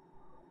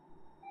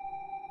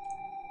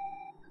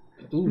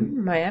 Ooh.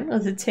 My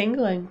antlers are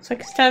tingling. It's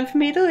like it's time for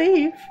me to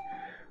leave.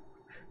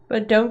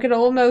 But don't get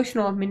all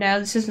emotional on me now.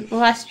 This isn't the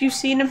last you've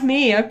seen of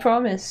me, I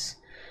promise.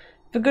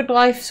 Have a good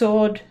life,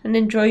 Sword, and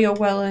enjoy your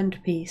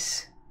well-earned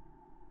peace.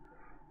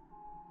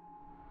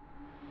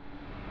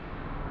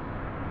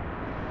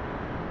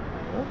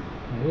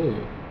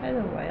 Ooh. By the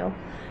whale.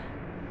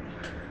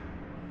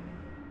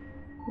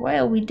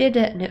 Well, we did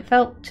it, and it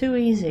felt too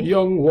easy.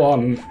 Young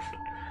one.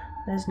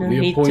 There's no The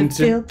need to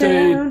feel appointed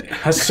down. day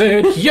has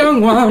said,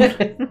 young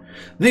one,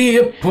 the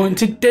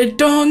appointed day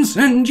dawns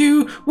and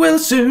you will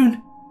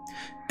soon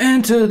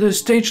enter the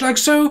stage like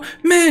so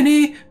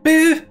many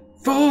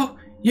before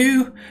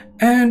you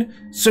and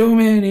so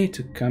many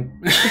to come.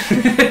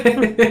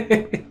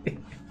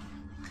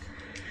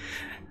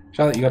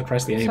 Charlotte, you gotta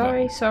press the A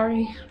button.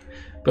 Sorry.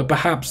 But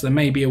perhaps there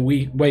may be a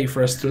way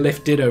for us to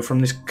lift Ditto from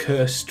this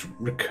cursed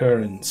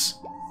recurrence.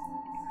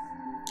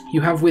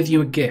 You have with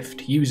you a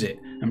gift, use it,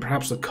 and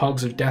perhaps the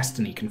cogs of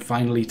destiny can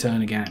finally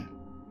turn again.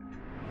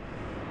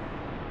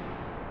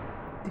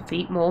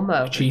 Defeat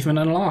Momo. Achievement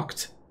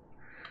unlocked.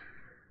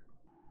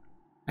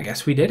 I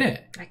guess we did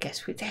it. I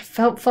guess it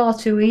felt far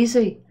too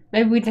easy.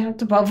 Maybe we didn't have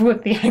to bother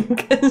with the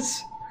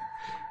anchors.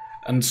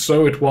 And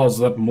so it was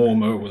that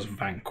Mormo was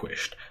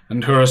vanquished,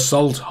 and her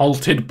assault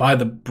halted by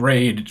the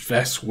braided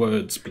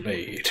Swords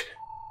blade.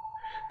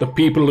 The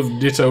people of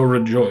Ditto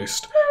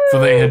rejoiced, for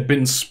they had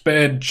been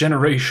spared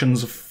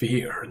generations of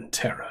fear and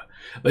terror.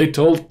 They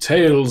told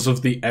tales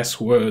of the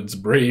S-Word's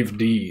brave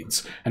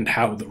deeds, and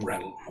how the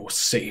realm was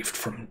saved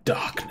from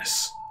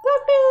darkness.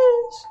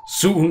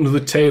 Soon the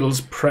tales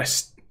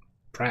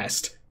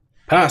passed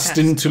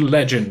into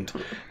legend,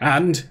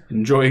 and,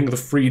 enjoying the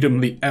freedom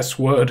the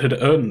S-Word had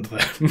earned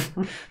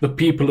them, the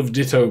people of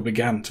Ditto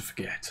began to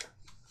forget.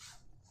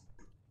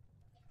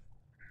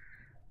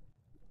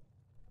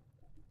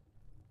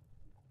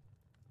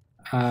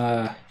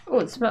 Oh,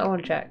 it's a metal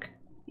one check.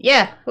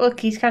 Yeah, look,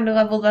 he's kind of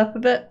leveled up a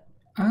bit.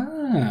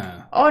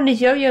 Ah. Oh, and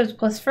his yo-yo's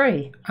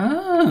 +3.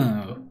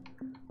 Oh.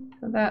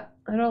 So that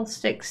all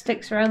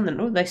sticks around them.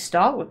 Oh, they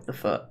start with the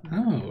foot.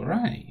 Oh,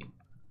 right.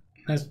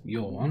 There's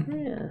your one.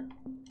 Yeah.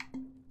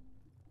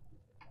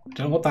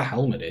 Don't know what the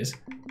helmet is.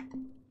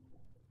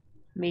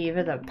 Me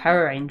either, the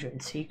Power Ranger in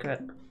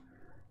secret.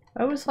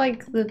 I was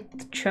like the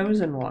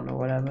chosen one or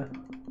whatever.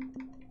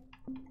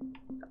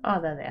 Oh,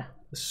 there they are.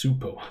 The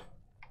super one.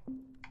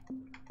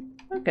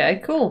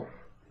 Okay, cool.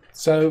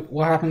 So,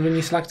 what happens when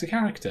you select a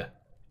character?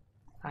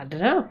 I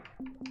don't know.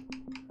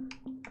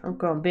 I'm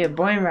going to be a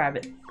boy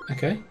rabbit.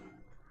 Okay.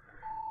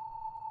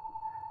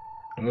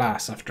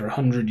 Alas, after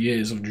 100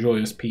 years of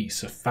joyous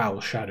peace, a foul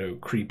shadow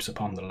creeps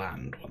upon the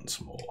land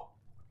once more.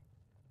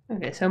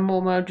 Okay, so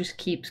Momo just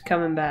keeps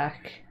coming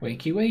back.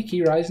 Wakey,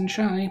 wakey, rise and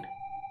shine.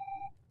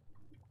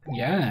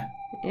 Yeah.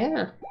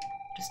 Yeah.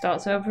 Just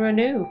starts over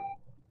anew.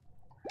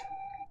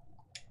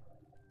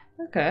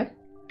 Okay.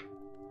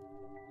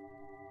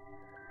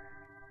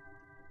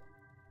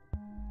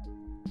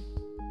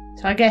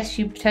 So I guess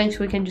you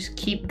potentially can just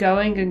keep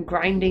going and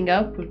grinding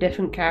up with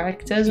different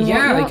characters and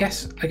Yeah,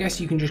 whatnot. I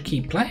guess you can just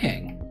keep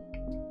playing.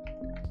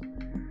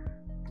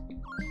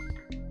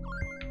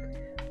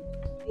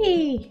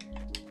 Whee!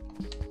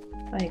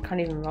 Oh, you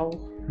can't even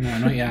roll. No,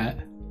 not yet.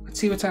 Let's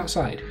see what's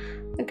outside.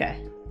 Okay.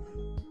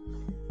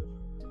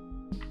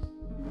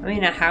 I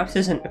mean, a house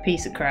isn't a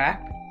piece of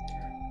crap.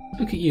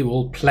 Look at you,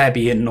 all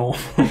plebeian normal.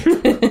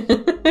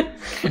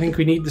 I think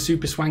we need the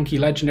super swanky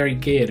legendary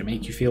gear to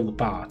make you feel the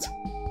part.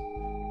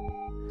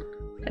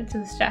 Head to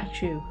the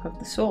statue of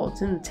the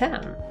swords in the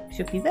town. It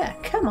should be there.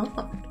 Come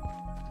on.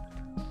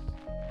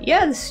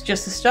 Yeah, this is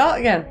just the start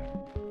again.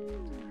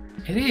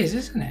 It is,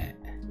 isn't it?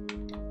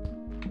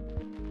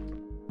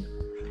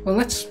 Well,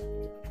 let's...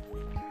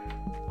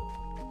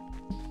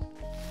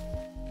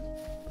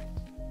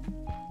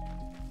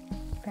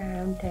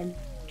 Fountain.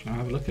 Can I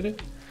have a look at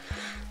it?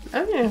 I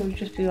don't know, it would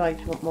just be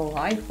like, you want more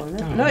life, wouldn't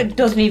it? Oh. No, it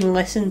doesn't even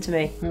listen to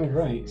me. Oh,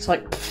 right. It's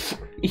like,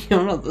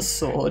 you're not the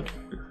sword.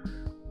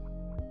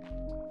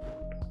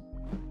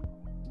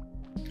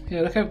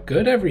 Yeah, look how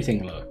good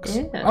everything looks.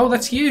 Yeah. Oh,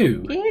 that's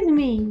you. Here's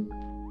me.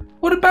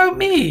 What about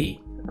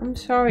me? I'm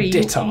sorry, you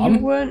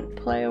Dittom. weren't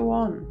player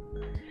one.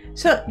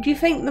 So, do you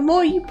think the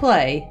more you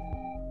play,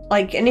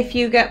 like, and if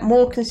you get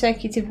more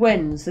consecutive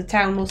wins, the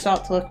town will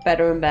start to look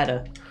better and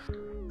better?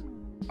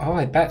 Oh,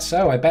 I bet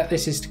so. I bet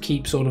this is to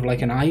keep sort of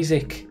like an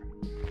Isaac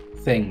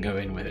thing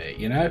going with it,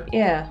 you know?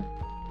 Yeah.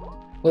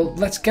 Well,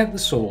 let's get the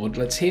sword,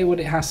 let's hear what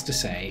it has to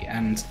say,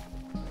 and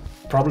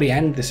probably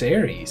end the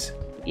series.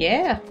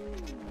 Yeah.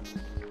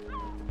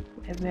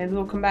 Maybe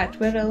we'll come back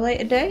to it at a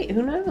later date,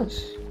 who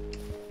knows?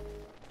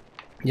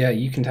 Yeah,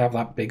 you can have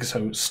that big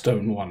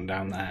stone one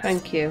down there.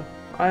 Thank you.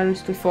 I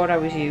honestly thought I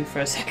was you for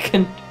a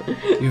second.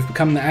 You've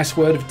become the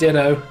S-word of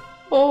Ditto.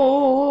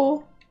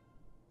 Oh.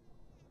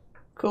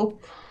 Cool.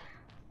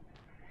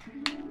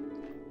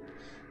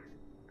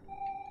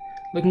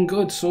 Looking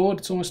good, sword.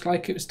 It's almost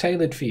like it was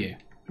tailored for you.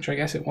 Which I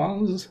guess it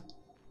was.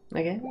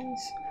 I guess.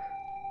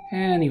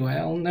 Anyway,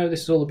 I know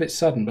this is all a bit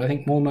sudden, but I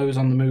think Mormo's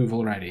on the move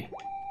already.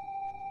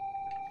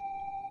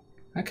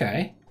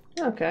 Okay.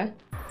 Okay.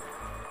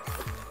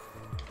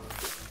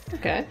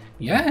 Okay.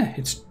 Yeah,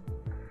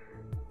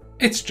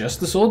 it's just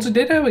the Swords of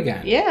Ditto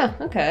again. Yeah,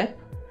 okay.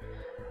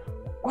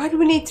 Why do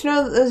we need to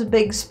know that there's a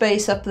big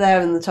space up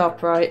there in the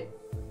top right?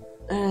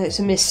 It's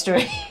a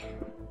mystery.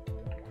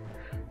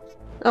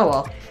 Oh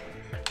well.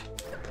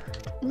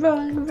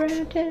 Run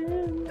around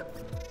town.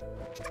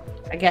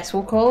 I guess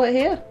we'll call it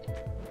here.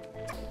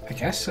 I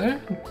guess so.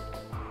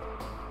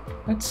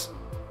 Let's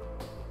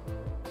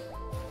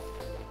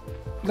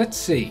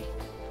see.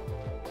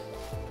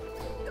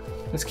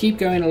 Let's keep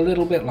going a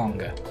little bit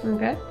longer.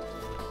 Okay.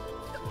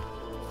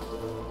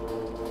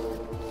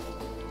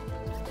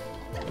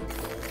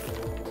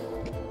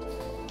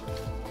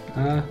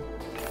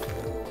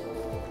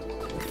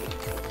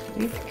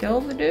 Need to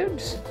kill the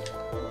dudes?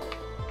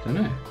 Don't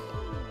know.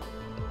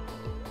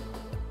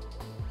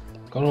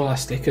 Got all our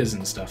stickers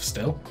and stuff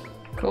still.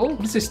 Cool.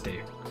 What does this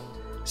do?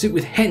 Sit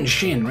with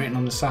Henshin written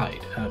on the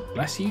side.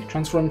 Bless you.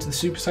 Transform to the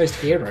supersized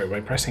hero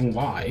by pressing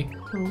Y.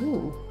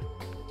 Ooh.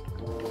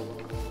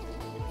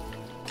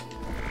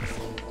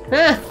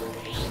 Ah!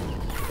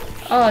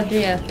 Oh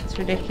dear, it's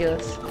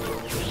ridiculous.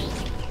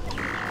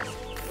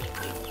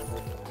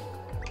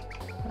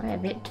 I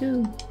have it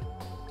too.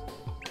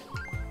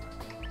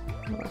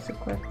 Let's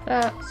equip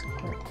that, let's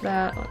equip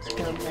that, let's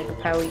go mega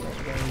power. Go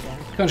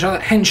and try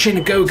that Henshin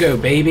a go-go,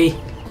 baby.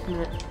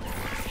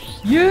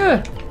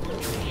 Yeah!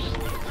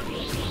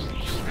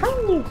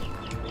 How?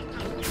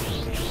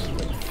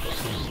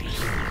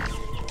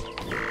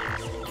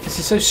 This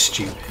is so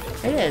stupid.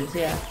 It is,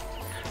 yeah.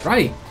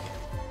 Right.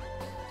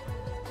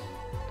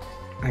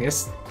 I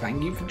guess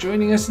thank you for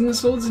joining us in the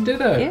Swords of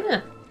Ditto.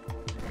 Yeah.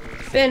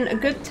 It's been a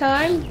good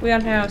time. We are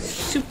now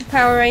Super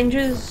Power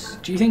Rangers.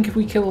 Do you think if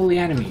we kill all the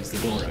enemies, the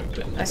door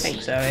opens? I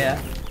think so,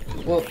 yeah.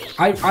 Well,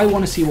 I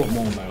want to see what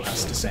Mormo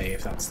has to say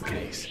if that's the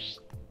case.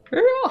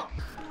 Yeah.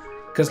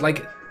 Because,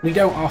 like, we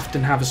don't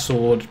often have a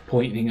sword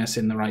pointing us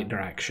in the right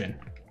direction.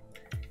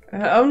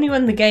 Only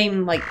when the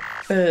game, like,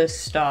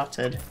 first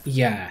started.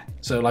 Yeah.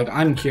 So, like,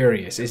 I'm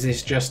curious. Is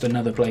this just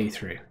another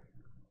playthrough?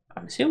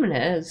 I'm assuming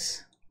it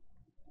is.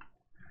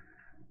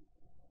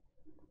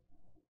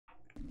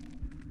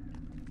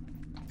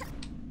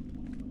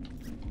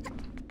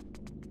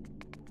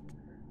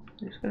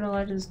 Just gonna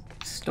let us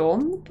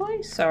storm the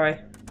place? Sorry.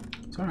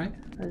 It's alright.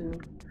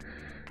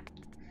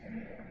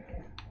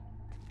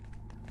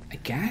 I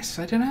guess?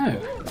 I don't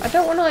know. I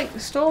don't want to, like,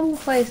 storm the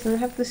place and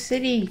have the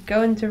city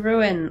go into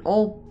ruin,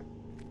 all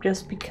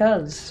just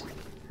because.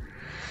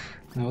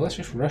 No, let's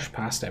just rush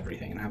past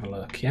everything and have a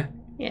look, yeah?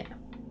 Yeah.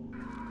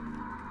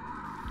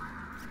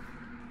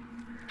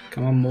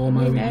 Come on,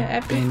 Mormo,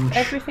 you binge.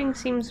 Everything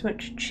seems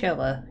much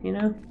chiller, you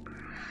know?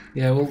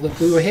 Yeah, well,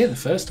 we were here the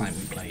first time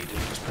we played, and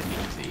it was pretty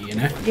easy, you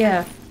know?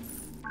 Yeah.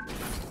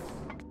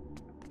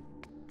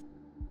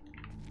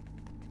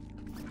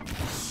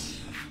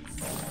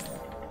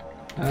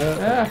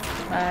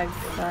 Flag,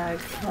 flag,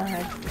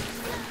 flag.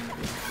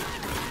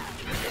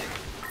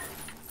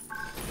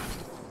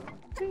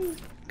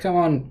 Come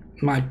on,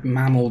 my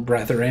mammal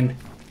brethren.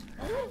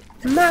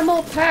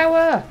 Mammal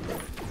power!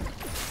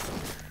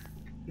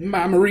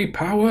 Mammary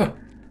power!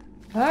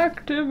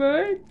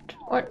 Activate!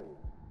 What?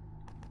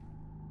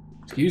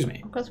 Excuse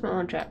me. I've got some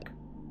on track.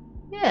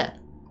 Yeah.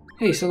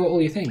 Hey, you still got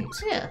all your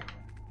things. Yeah.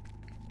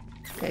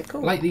 Okay,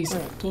 cool. Light these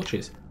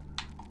torches.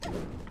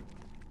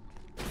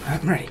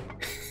 I'm ready.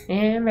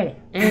 I'm ready.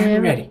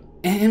 I'm ready.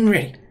 I'm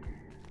ready.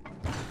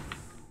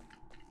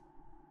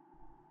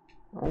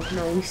 Oh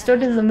no, we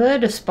stood in the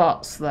murder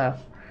spots though.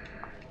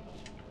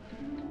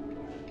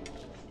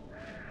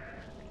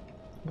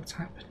 What's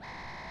happened?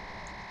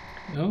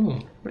 Oh.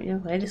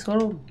 You latest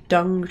little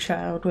dung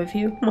child with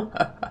you.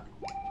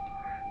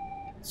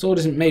 Sword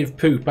isn't made of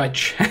poop, I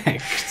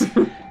checked.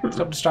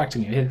 Stop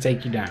distracting me, I'm here to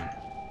take you down.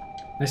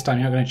 This time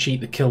you're not going to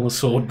cheat the kill the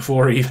sword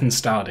before it even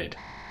started.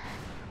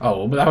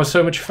 Oh, but that was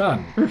so much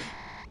fun.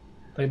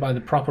 Play by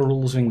the proper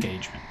rules of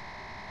engagement.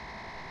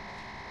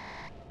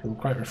 Feel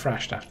quite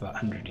refreshed after that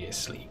 100 years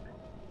sleep.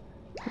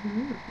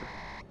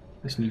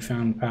 This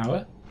newfound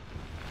power.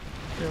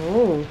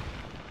 Oh.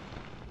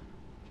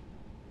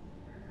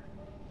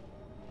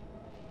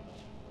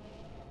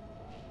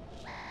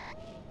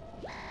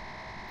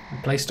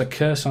 I placed a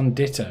curse on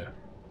Ditto.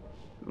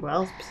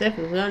 Well,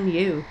 specifically on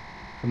you.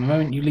 From the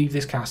moment you leave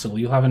this castle,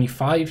 you'll have only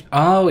 5...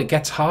 Oh, it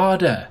gets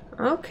harder.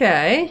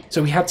 Okay.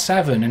 So we had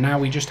 7 and now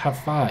we just have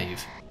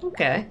 5.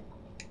 Okay.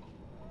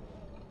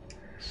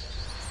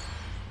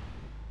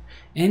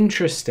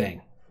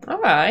 Interesting.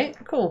 Alright,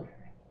 cool.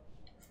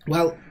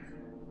 Well,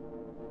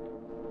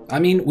 I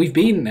mean, we've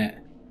beaten it.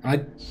 I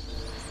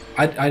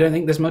don't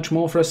think there's much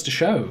more for us to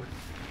show.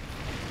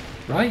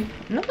 Right?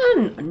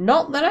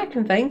 Not that I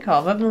can think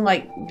of, other than,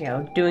 like, you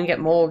know, doing it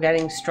more,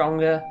 getting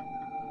stronger.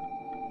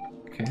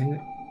 Okay.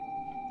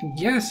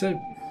 Yeah, so...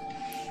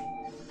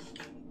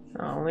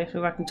 Oh, maybe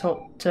I can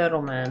talk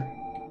Turtle Man.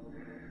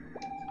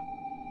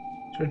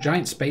 So a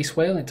giant space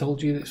whale, it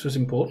told you this was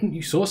important?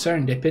 You saw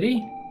serendipity?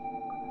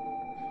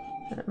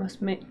 That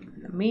must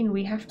mean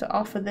we have to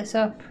offer this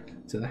up.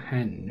 To the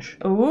henge.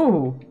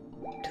 Ooh!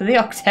 To the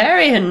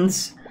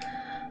Octarians!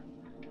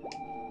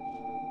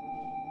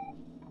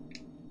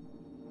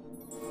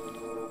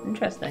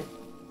 Interesting.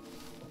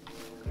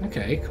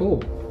 Okay,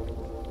 cool.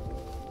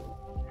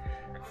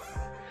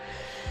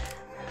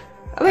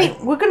 I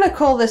mean, we're gonna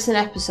call this an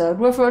episode.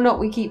 Whether or not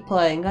we keep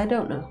playing, I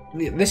don't know.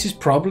 This is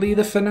probably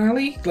the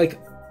finale. Like,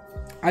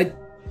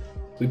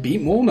 we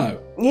beat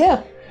Mormo.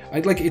 Yeah.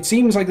 It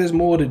seems like there's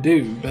more to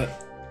do, but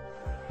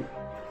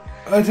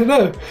I don't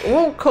know.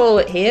 We'll call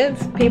it here.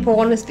 If people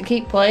want us to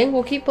keep playing,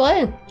 we'll keep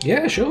playing.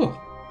 Yeah, sure.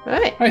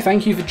 Right. Hi,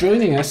 thank you for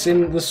joining us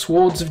in the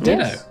Swords of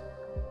Ditto. Yes.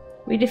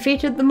 We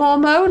defeated the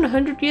Mormo and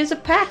 100 years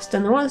have passed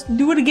and they want us to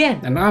do it again.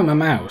 And I'm a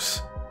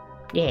mouse.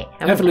 Yeah.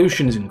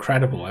 Evolution is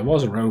incredible. I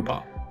was a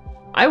robot.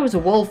 I was a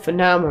wolf and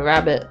now I'm a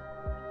rabbit.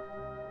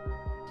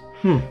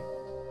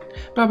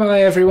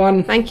 Bye-bye,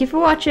 everyone. Thank you for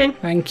watching.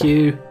 Thank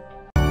you.